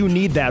 but you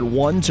need that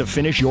one to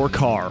finish your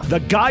car.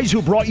 The guys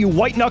who brought you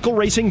White Knuckle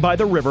Racing by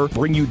the River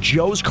bring you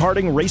Joe's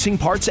Karting Racing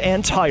Parts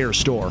and Tire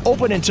Store.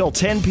 Open until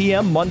 10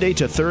 p.m. Monday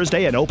to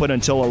Thursday and open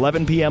until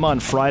 11 p.m. on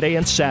Friday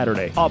and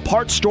Saturday. A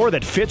parts store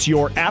that fits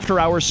your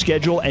after-hours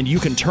schedule, and you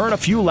can turn a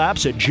few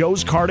laps at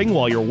Joe's Karting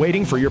while you're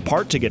waiting for your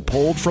part to get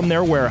pulled from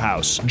their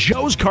warehouse.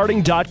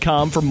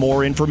 joeskarting.com for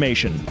more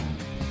information.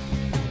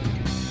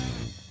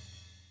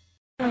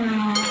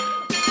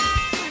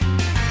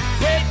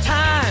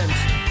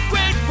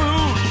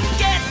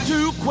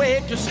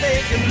 Quaker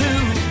Steak and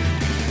Lube.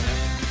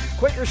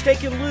 Quaker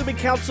Steak and Lube in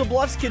Council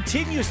Bluffs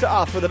continues to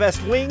offer the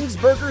best wings,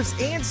 burgers,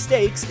 and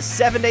steaks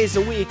 7 days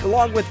a week,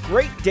 along with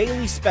great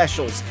daily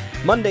specials.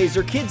 Mondays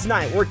are Kids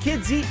Night, where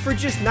kids eat for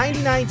just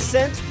 99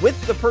 cents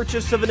with the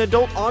purchase of an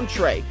adult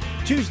entree.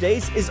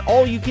 Tuesdays is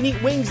All-You-Can-Eat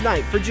Wings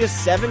Night for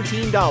just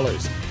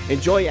 $17.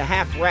 Enjoy a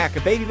half rack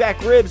of baby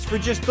back ribs for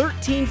just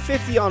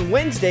 $13.50 on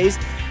Wednesdays,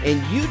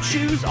 and you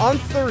choose on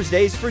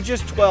Thursdays for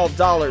just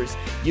 $12.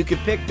 You can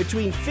pick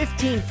between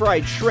 15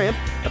 fried shrimp,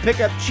 a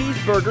pickup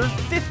cheeseburger,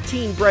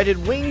 15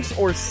 breaded wings,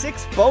 or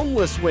 6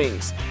 boneless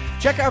wings.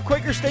 Check out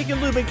Quaker Steak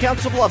and Lube in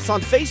Council Bluffs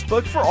on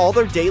Facebook for all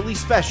their daily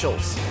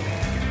specials.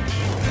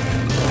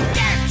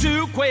 Get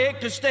too quick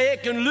to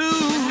stake and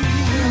lose.